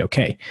 then it would be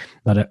okay.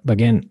 But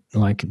again,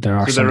 like there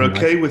are. So they're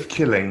okay with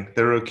killing.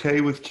 They're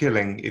okay with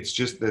killing. It's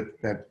just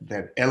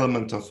that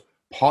element of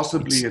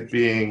possibly it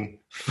being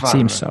fun. It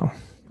seems so.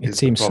 It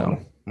seems so.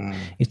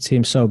 It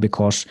seems so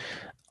because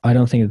I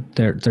don't think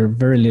there are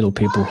very little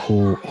people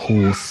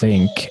who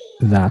think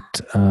that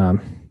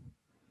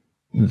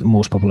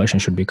most population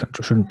shouldn't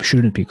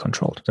be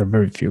controlled. There are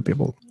very few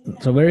people.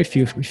 So very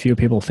few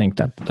people think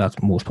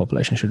that most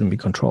population shouldn't be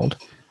controlled,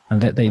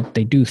 and that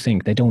they do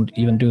think. They don't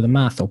even do the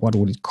math of what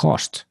would it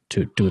cost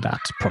to do that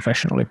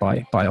professionally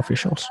by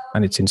officials,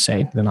 and it's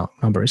insane. The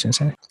number is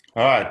insane.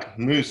 All right,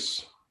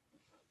 moose.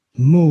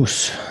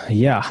 Moose,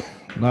 yeah,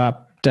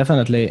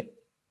 definitely.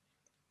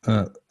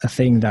 A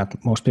thing that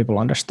most people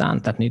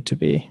understand that need to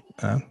be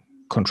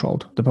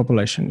controlled. The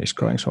population is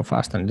growing so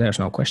fast, and there's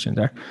no question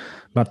there.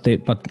 But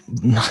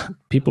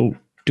people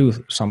do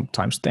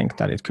sometimes think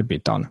that it could be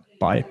done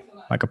by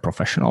like a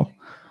professional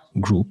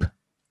group,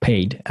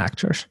 paid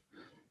actors,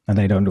 and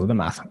they don't do the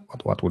math.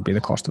 What would be the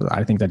cost of that?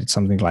 I think that it's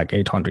something like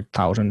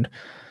 800,000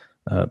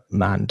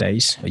 man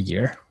days a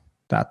year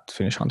that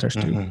Finnish hunters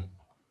do. Mm-hmm.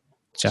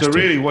 So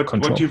really,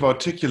 what you've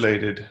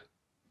articulated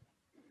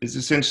is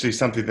essentially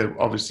something that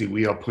obviously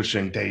we are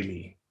pushing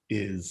daily.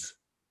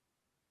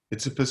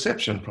 It's a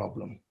perception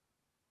problem.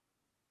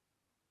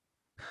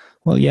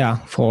 Well, yeah,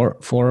 for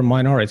a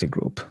minority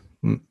group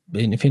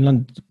in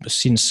Finland,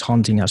 since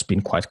hunting has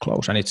been quite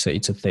close, and it's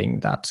a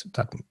thing that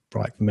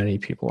like many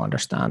people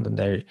understand,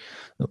 and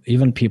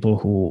even people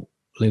who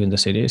live in the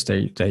cities,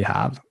 they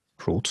have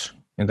roots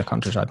in the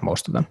countryside,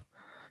 most of them.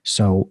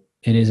 So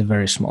it is a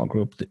very small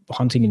group. The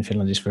hunting in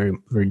Finland is very,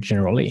 very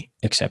generally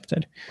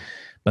accepted.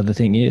 But the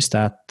thing is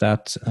that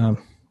the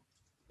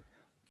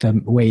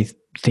way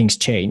things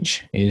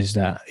change is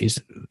that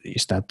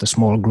the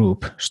small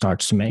group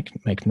starts to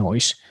make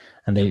noise,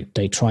 and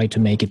they try to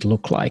make it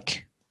look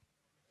like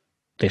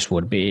this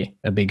would be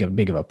a big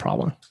of a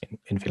problem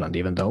in Finland,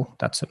 even though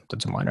that's a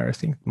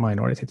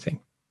minority thing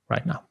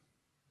right now.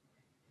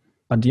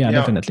 But yeah,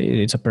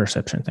 definitely it's a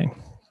perception thing.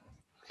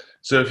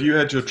 So if you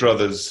had your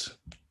druthers,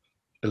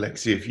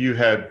 Alexi, if you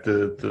had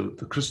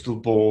the crystal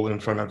ball in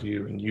front of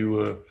you and you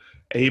were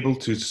able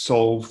to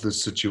solve the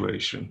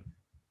situation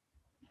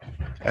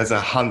as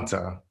a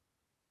hunter,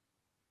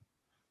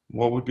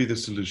 what would be the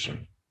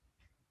solution?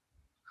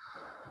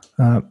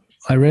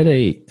 I read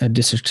a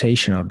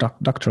dissertation, or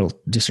doctoral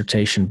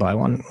dissertation by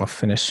one of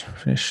Finnish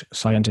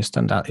scientist,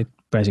 and that it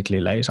basically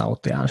lays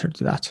out the answer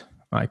to that,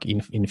 like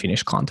in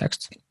Finnish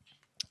context.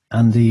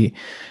 And the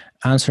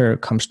answer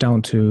comes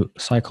down to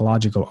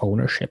psychological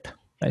ownership,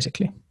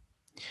 basically.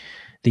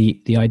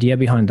 The idea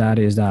behind that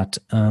is that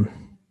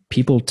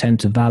people tend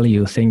to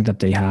value things that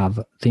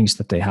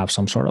they have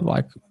some sort of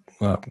like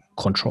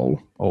control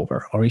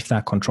over, or if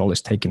that control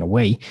is taken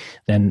away,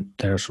 then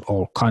there's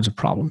all kinds of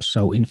problems.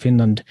 So in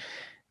Finland,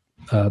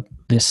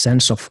 this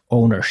sense of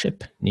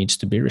ownership needs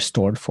to be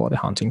restored for the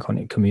hunting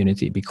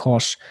community,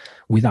 because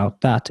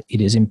without that,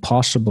 it is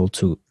impossible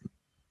to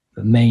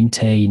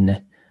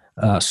maintain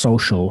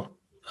social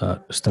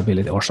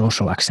stability or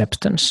social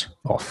acceptance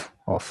of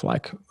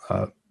like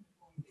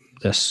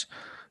this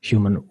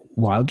human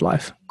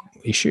wildlife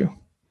issue.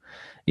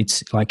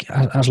 It's like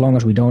as long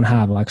as we don't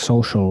have like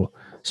social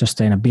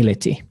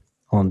sustainability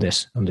on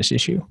this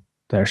issue,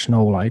 there's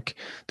no like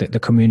the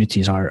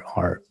communities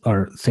are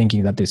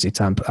thinking that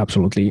it's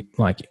absolutely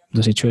like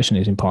the situation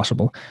is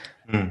impossible.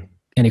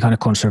 Any kind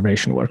of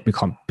conservation work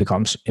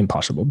becomes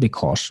impossible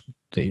because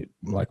the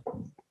like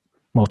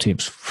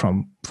motives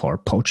for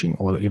poaching,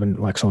 or even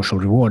like social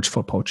rewards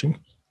for poaching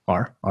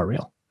are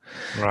real.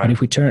 Right. And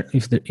if we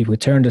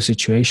turn the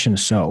situation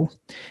so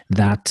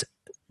that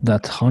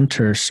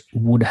hunters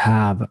would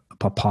have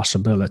a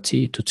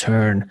possibility to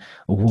turn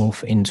a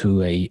wolf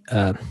into a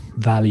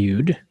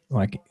valued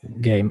like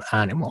game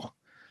animal,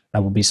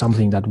 that would be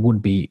something that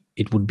would be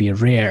a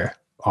rare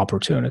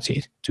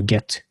opportunity to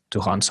get to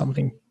hunt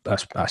something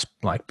as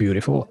like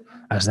beautiful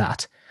as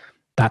that.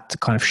 That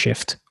kind of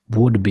shift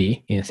would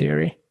be, in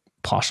theory,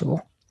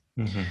 possible.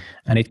 Mm-hmm.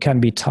 And it can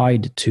be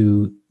tied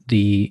to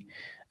the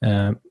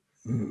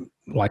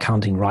like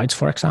hunting rights,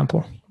 for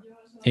example.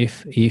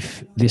 If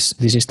this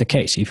is the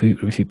case,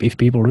 if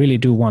people really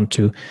do want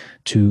to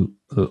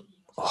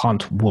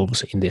hunt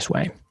wolves in this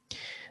way,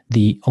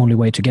 the only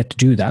way to get to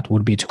do that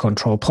would be to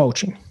control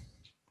poaching.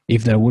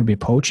 If there would be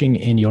poaching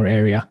in your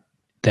area,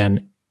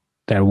 then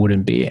there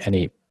wouldn't be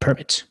any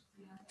permits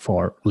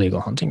for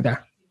legal hunting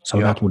there. So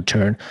that would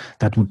turn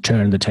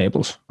the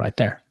tables right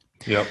there.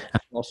 Yeah.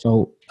 And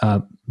also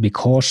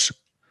because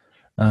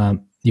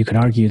you can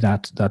argue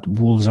that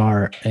wolves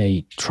are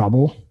a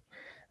trouble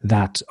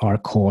that are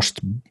caused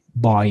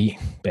by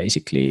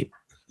basically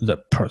the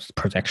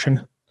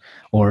protection,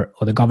 or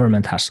the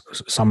government has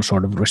some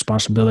sort of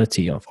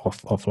responsibility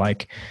of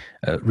like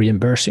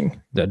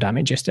reimbursing the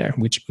damages there,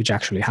 which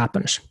actually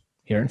happens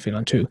here in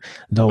Finland too.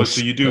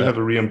 So you do have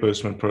a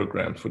reimbursement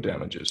program for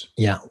damages?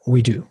 Yeah,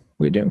 we do,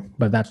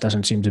 but that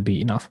doesn't seem to be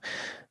enough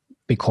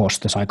because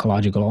the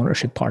psychological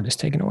ownership part is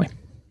taken away.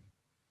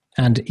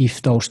 And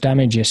if those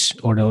damages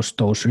or those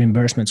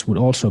reimbursements would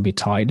also be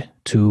tied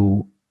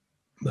to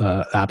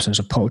absence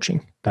of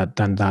poaching,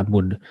 then that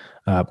would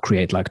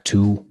create like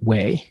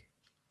two-way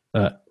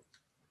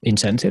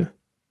incentive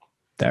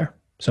there.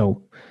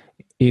 So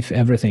if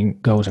everything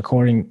goes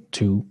according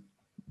to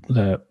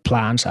the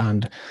plans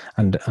and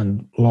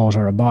laws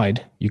are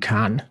abide, you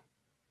can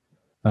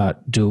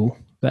do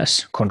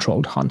less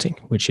controlled hunting,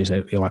 which is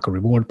like a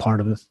reward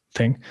part of the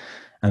thing.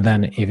 And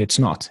then if it's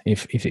not,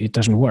 if it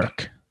doesn't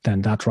work,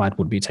 then that right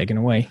would be taken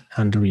away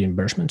and the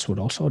reimbursements would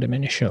also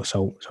diminish.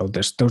 So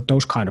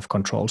those kind of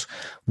controls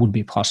would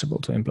be possible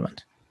to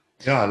implement.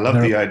 Yeah, I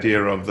love the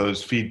idea of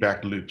those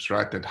feedback loops,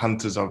 right? That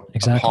hunters are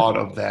a part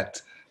of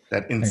that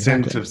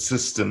incentive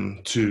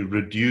system to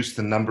reduce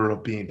the number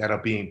of that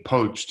are being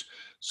poached,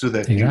 so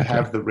that you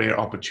have the rare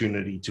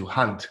opportunity to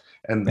hunt.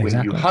 And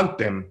when you hunt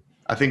them,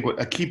 I think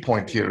a key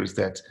point here is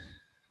that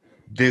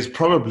there's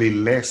probably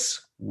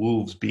less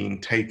wolves being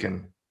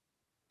taken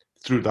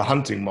through the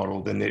hunting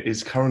model than there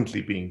is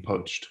currently being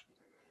poached.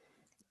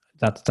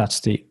 That's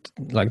the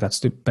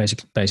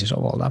basic basis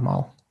of all that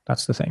model.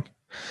 That's the thing.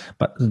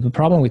 But the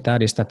problem with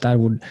that is that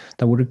would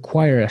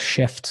require a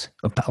shift,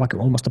 like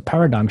almost a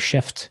paradigm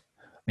shift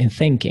in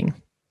thinking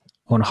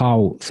on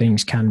how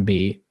things can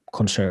be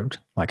conserved,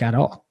 like at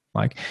all.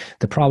 Like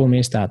the problem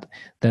is that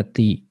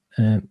the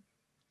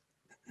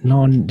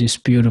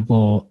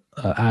non-disputable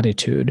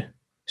attitude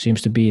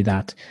seems to be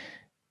that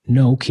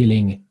no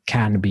killing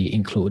can be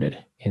included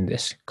in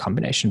this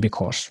combination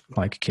because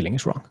like killing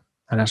is wrong.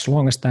 And as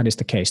long as that is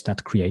the case,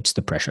 that creates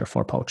the pressure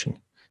for poaching.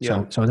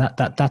 Yeah. So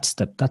that's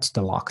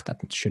the lock that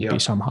should be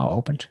somehow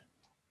opened.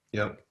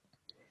 Yeah.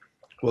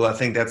 Well, I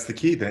think that's the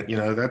key. That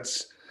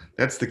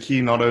that's the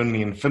key not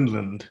only in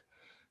Finland,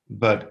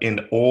 but in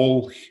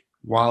all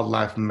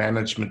wildlife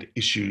management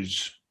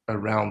issues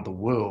around the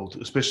world,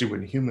 especially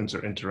when humans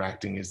are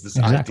interacting, is this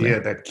idea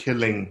that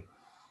killing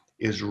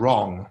is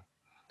wrong.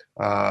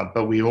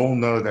 But we all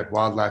know that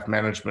wildlife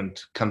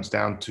management comes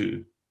down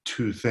to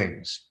two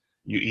things.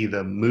 You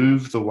either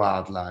move the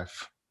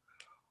wildlife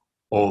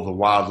or the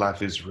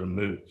wildlife is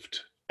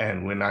removed.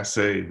 And when I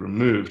say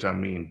removed, I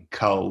mean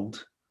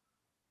culled,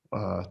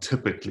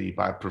 typically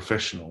by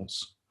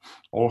professionals,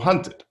 or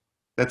hunted.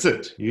 That's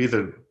it. You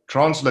either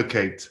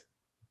translocate,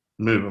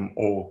 move them,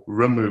 or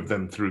remove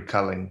them through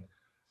culling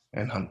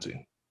and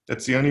hunting.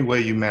 That's the only way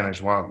you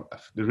manage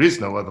wildlife. There is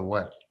no other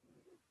way.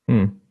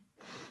 And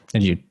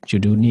you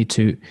do need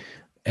to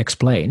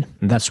explain,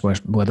 and that's where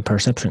the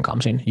perception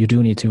comes in. You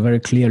do need to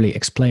very clearly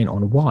explain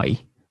on why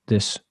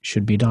this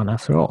should be done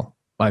after all.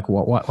 Like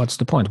what's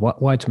the point?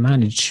 Why to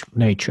manage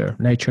nature?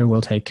 Nature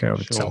will take care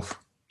of itself.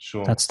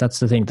 Sure. That's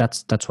the thing.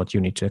 That's what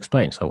you need to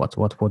explain. So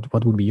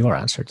what would be your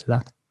answer to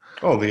that?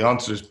 Oh, the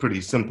answer is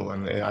pretty simple,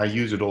 and I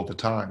use it all the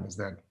time, is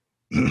that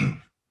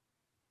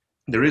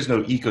there is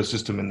no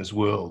ecosystem in this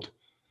world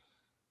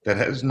that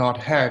has not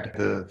had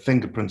the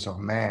fingerprints of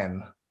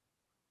man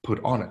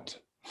put on it.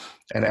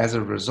 And as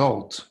a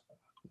result,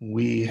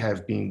 we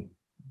have been,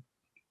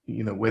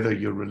 whether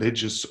you're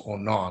religious or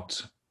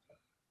not,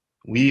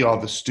 we are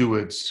the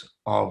stewards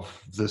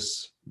of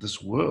this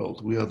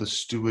world. We are the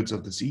stewards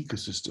of this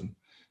ecosystem.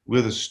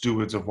 We're the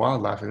stewards of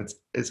wildlife, and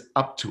it's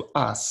up to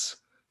us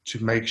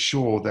to make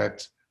sure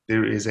that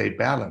there is a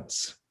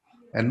balance.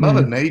 And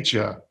Mother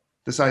Nature,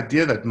 this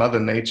idea that Mother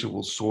Nature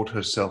will sort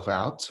herself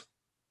out,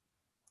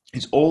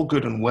 is all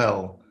good and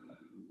well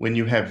when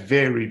you have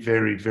very,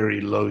 very, very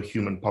low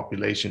human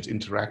populations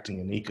interacting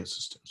in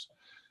ecosystems.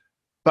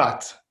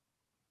 But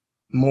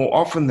more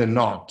often than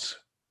not,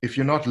 if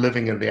you're not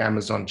living in the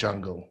Amazon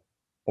jungle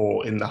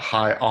or in the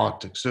high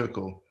Arctic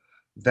Circle,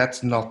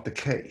 that's not the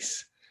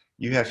case.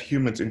 You have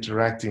humans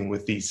interacting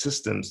with these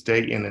systems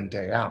day in and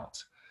day out.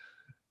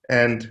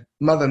 And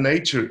Mother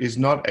Nature is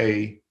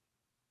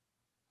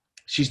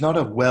she's not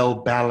a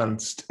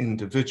well-balanced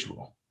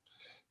individual.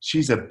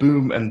 She's a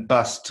boom and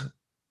bust,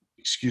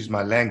 excuse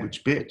my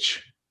language, bitch.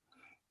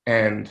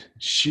 And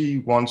she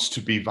wants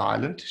to be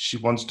violent. She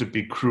wants to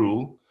be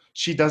cruel.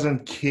 She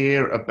doesn't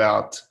care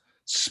about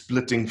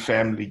splitting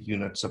family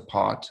units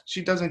apart.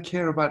 She doesn't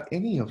care about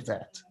any of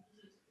that.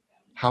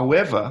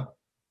 However,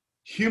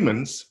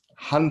 humans,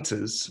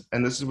 hunters,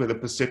 and this is where the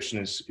perception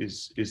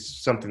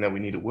is something that we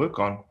need to work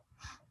on.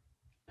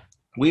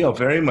 We are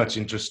very much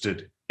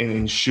interested in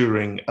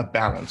ensuring a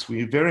balance.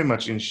 We're very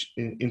much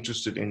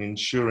interested in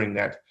ensuring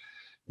that,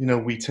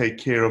 we take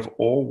care of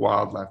all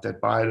wildlife,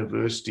 that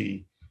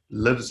biodiversity,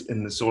 lives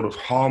in the sort of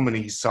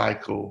harmony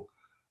cycle,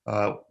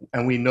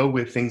 and we know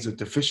where things are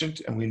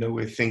deficient, and we know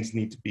where things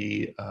need to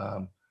be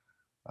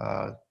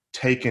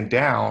taken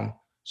down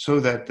so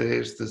that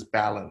there's this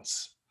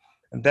balance.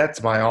 And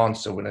that's my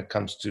answer when it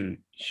comes to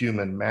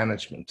human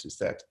management, is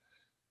that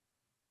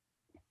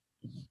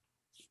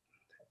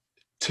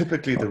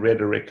typically the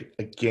rhetoric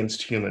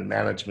against human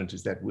management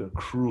is that we're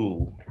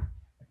cruel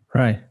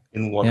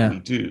in what we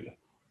do.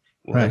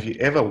 Well, have you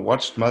ever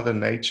watched Mother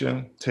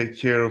Nature take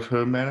care of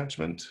her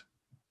management?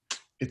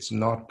 It's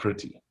not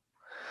pretty.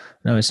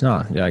 No, it's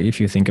not. Yeah,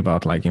 if you think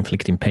about like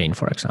inflicting pain,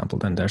 for example,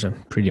 then there's a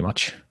pretty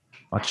much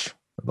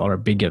or a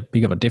big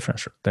of a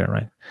difference there,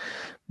 right?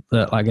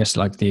 But I guess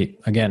like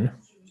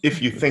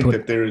if you think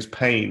that there is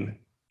pain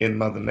in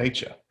Mother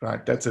Nature,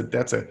 right? That's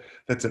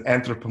an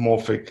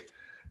anthropomorphic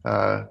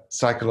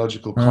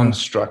psychological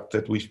construct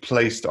that we've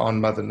placed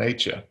on Mother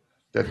Nature,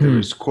 that there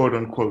is quote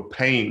unquote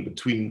pain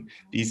between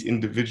these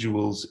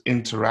individuals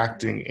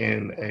interacting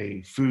in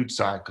a food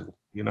cycle,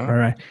 you know? All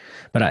right.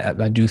 But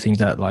I do think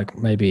that like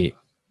maybe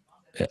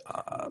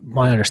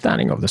my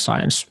understanding of the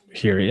science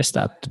here is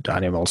that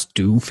animals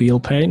do feel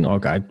pain. Or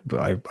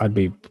I'd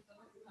be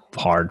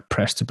hard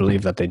pressed to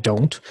believe that they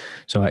don't.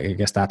 So I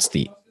guess that's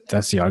the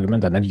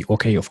argument. And then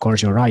of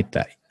course you're right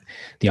that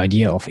the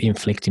idea of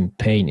inflicting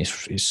pain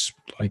is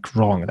like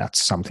wrong.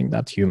 That's something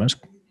that humans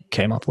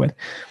came up with.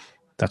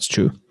 That's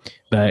true.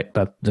 But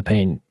the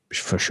pain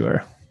for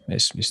sure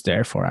is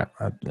there for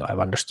I've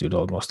understood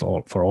almost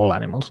all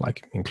animals,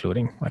 like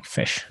including like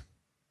fish.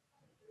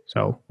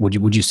 So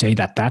would you say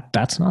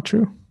that's not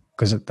true?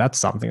 Because that's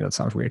something that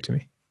sounds weird to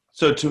me.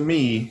 So to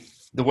me,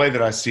 the way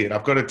that I see it,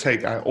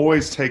 I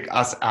always take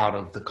us out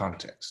of the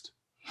context.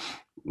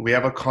 We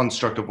have a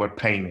construct of what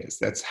pain is.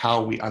 That's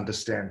how we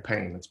understand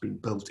pain. It's been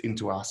built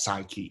into our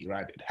psyche,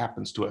 right? It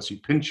happens to us. You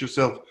pinch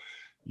yourself,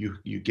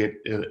 you get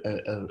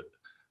a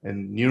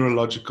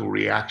neurological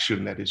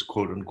reaction that is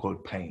quote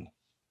unquote pain.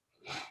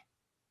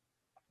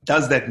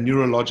 Does that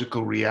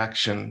neurological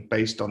reaction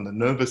based on the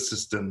nervous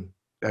system,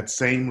 that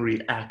same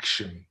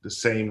reaction, the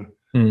same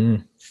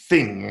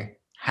thing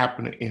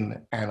happen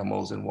in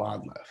animals and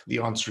wildlife? The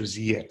answer is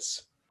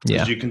yes.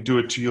 Because you can do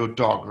it to your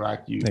dog, right?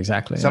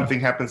 Exactly.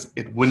 Something happens,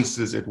 it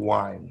winces, it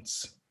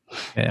whines.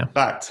 Yeah.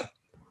 But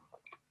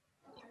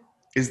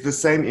is the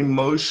same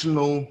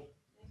emotional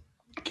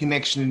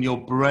connection in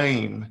your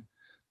brain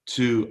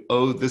to,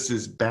 oh, this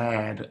is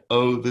bad,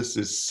 oh, this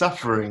is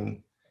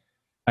suffering.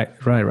 Right.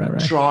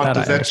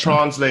 Does that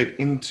translate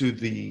into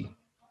the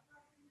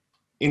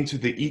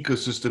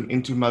ecosystem,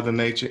 into Mother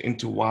Nature,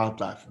 into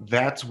wildlife?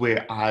 That's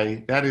where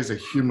that is a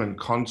human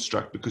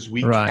construct, because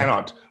we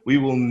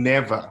will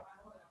never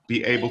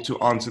be able to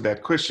answer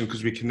that question,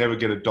 because we can never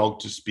get a dog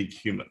to speak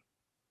human.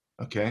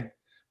 Okay?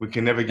 We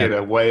can never get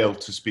a whale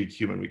to speak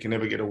human. We can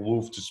never get a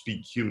wolf to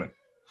speak human.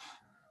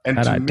 And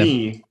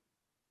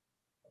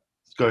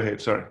go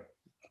ahead, sorry.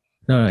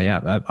 No,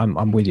 yeah,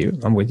 I'm with you.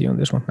 I'm with you on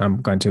this one.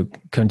 I'm going to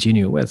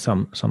continue with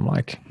some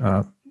like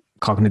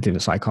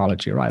cognitive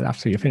psychology right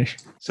after you finish.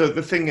 So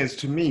the thing is,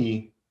 to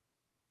me,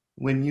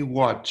 when you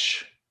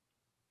watch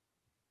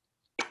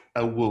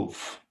a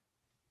wolf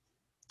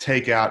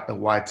take out a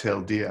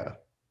white-tailed deer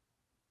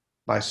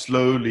by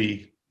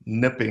slowly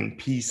nipping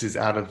pieces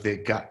out of their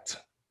gut,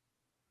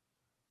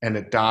 and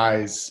it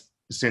dies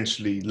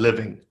essentially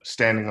living,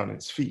 standing on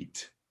its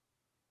feet,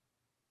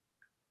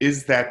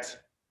 is that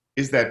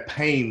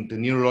pain, the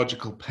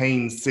neurological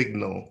pain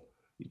signal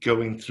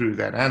going through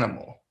that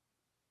animal?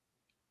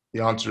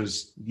 The answer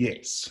is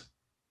yes.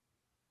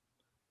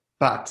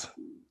 But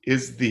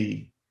is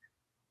the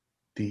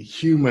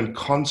human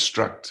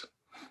construct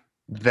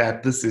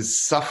that this is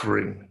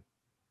suffering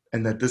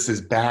and that this is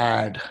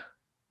bad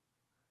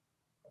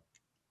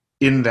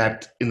in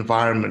that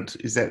environment,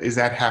 is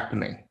that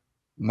happening?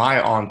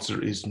 My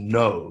answer is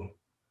no,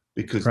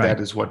 because that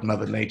is what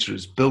Mother Nature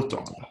is built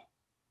on.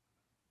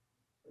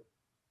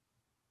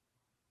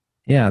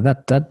 Yeah,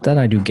 that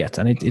I do get,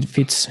 and it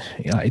fits.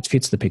 It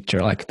fits the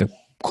picture. Like the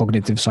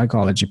cognitive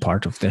psychology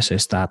part of this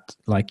is that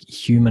like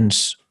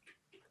humans,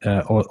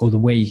 or the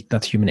way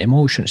that human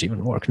emotions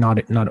even work.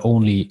 Not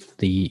only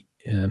the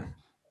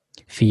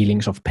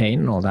feelings of pain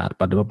and all that,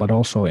 but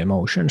also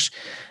emotions.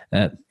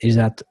 Is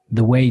that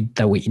the way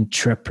that we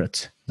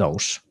interpret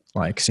those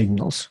like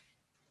signals,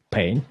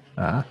 pain,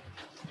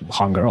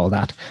 hunger, all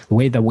that. The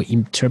way that we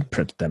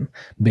interpret them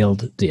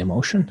build the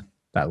emotion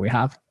that we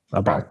have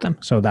about them.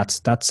 So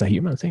that's a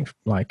human thing,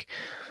 like,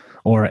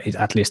 or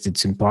at least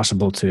it's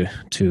impossible to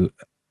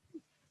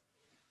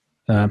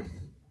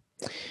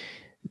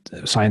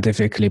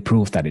scientifically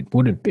prove that it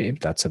wouldn't be.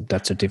 That's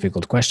a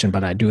difficult question,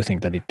 but I do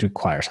think that it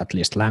requires at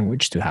least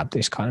language to have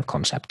this kind of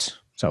concepts.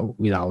 So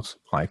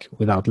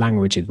without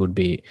language, it would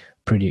be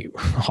pretty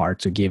hard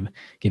to give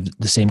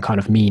the same kind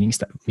of meanings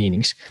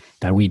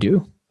that we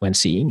do when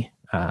seeing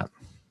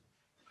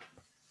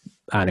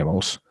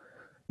animals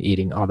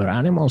eating other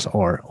animals,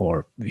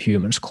 or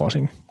humans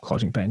causing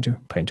pain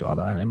to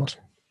other animals.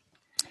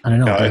 I don't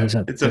know.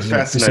 It's a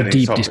fascinating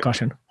deep topic.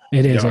 discussion.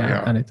 It is,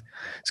 and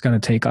it's going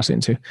to take us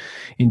into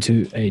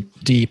a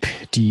deep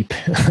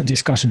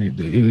discussion,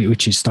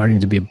 which is starting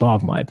to be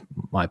above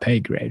my pay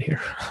grade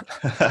here.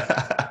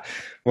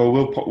 Well,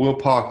 we'll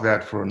park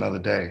that for another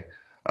day.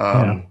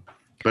 But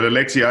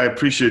Alexi, I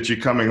appreciate you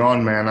coming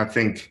on, man. I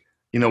think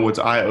what's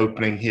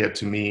eye-opening here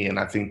to me, and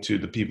I think to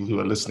the people who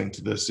are listening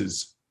to this,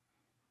 is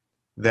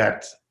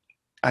that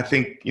I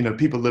think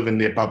people live in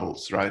their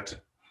bubbles, right?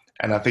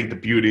 And I think the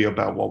beauty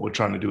about what we're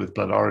trying to do with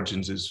Blood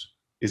Origins is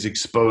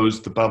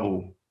expose the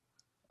bubble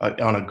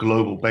on a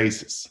global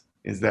basis,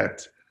 is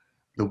that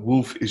the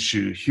wolf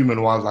issue,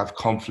 human-wildlife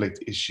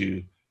conflict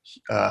issue,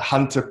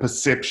 hunter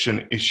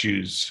perception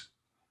issues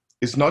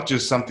is not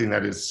just something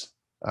that is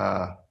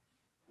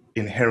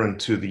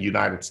inherent to the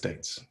United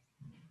States.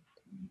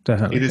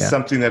 Definitely, it is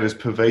something that is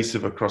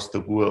pervasive across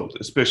the world,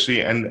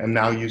 especially, and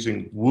now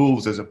using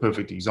wolves as a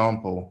perfect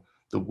example,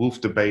 the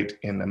wolf debate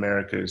in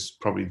America is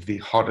probably the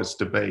hottest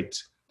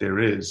debate there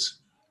is.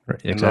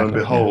 Exactly, and lo and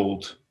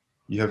behold,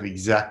 you have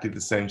exactly the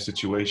same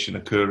situation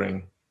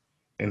occurring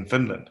in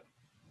Finland.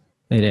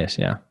 It is,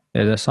 yeah.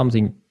 There's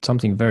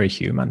something very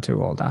human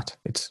to all that.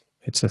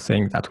 It's a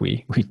thing that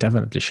we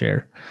definitely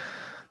share.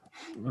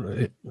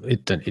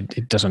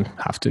 It doesn't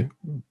have to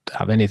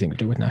have anything to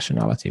do with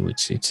nationality,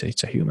 which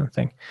it's a human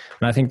thing.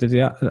 And I think that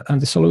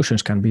the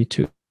solutions can be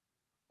too,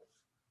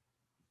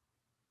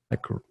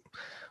 like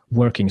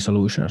working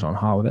solutions on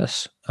how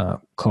this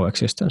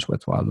coexistence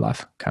with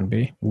wildlife can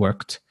be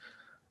worked.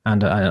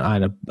 And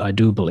I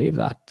do believe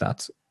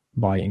that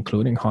by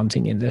including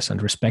hunting in this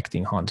and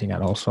respecting hunting,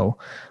 and also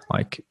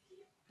like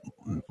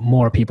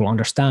more people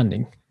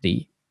understanding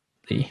the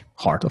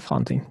heart of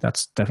hunting,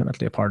 that's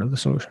definitely a part of the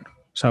solution.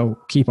 So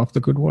keep up the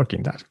good work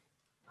in that.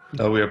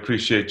 No, we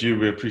appreciate you.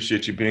 We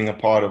appreciate you being a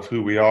part of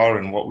who we are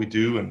and what we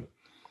do. And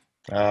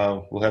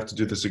we'll have to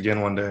do this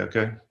again one day,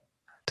 okay?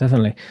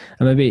 Definitely.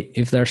 And maybe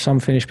if there's some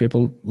Finnish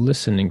people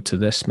listening to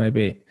this,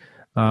 maybe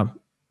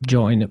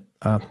join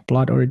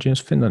Blood Origins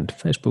Finland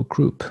Facebook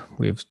group.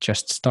 We've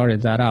just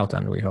started that out,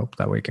 and we hope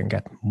that we can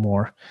get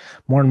more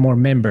and more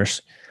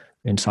members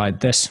inside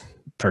this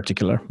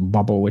particular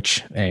bubble,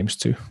 which aims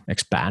to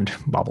expand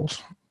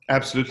bubbles.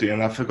 Absolutely.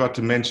 And I forgot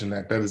to mention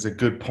that. That is a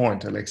good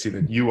point, Alexi,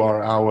 that you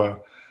are our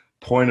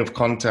point of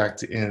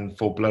contact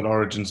for Blood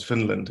Origins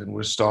Finland. And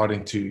we're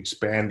starting to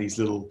expand these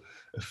little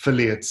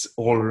affiliates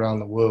all around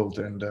the world.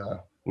 And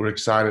we're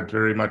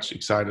very much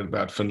excited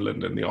about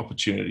Finland and the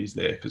opportunities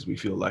there, because we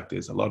feel like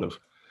there's a lot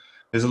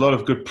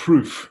of good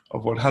proof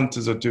of what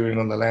hunters are doing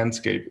on the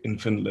landscape in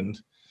Finland.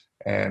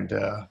 And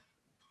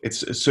it's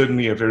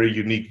certainly a very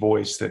unique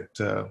voice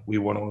that we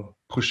want to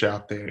push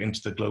out there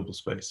into the global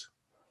space.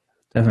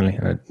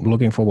 Definitely.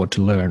 Looking forward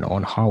to learn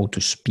on how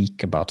to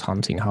speak about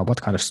hunting,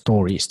 what kind of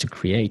stories to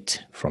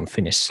create from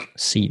Finnish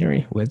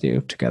scenery with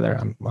you together.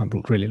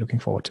 I'm really looking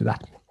forward to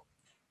that.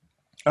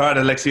 All right,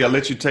 Alexi, I'll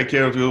let you take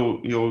care of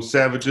your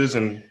savages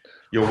and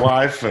your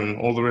wife and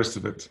all the rest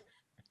of it.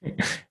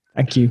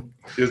 Thank you.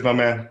 Cheers, my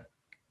man.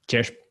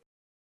 Cheers.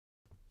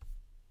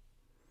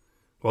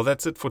 Well,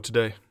 that's it for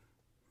today.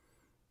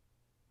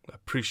 I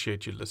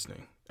appreciate you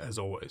listening, as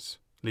always.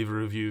 Leave a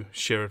review,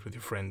 share it with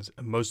your friends,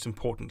 and most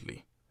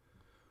importantly,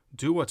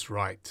 do what's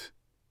right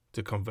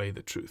to convey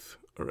the truth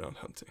around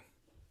hunting.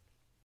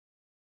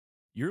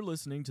 You're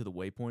listening to the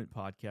Waypoint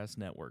Podcast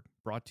Network,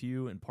 brought to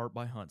you in part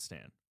by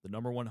HuntStand, the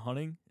 #1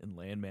 hunting and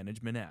land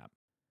management app.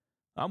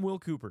 I'm Will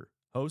Cooper,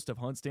 host of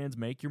HuntStand's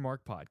Make Your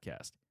Mark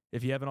podcast.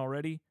 If you haven't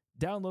already,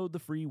 download the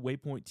free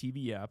Waypoint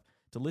TV app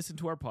to listen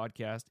to our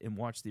podcast and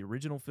watch the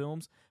original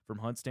films from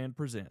HuntStand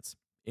Presents,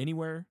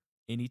 anywhere,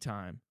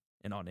 anytime,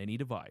 and on any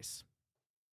device.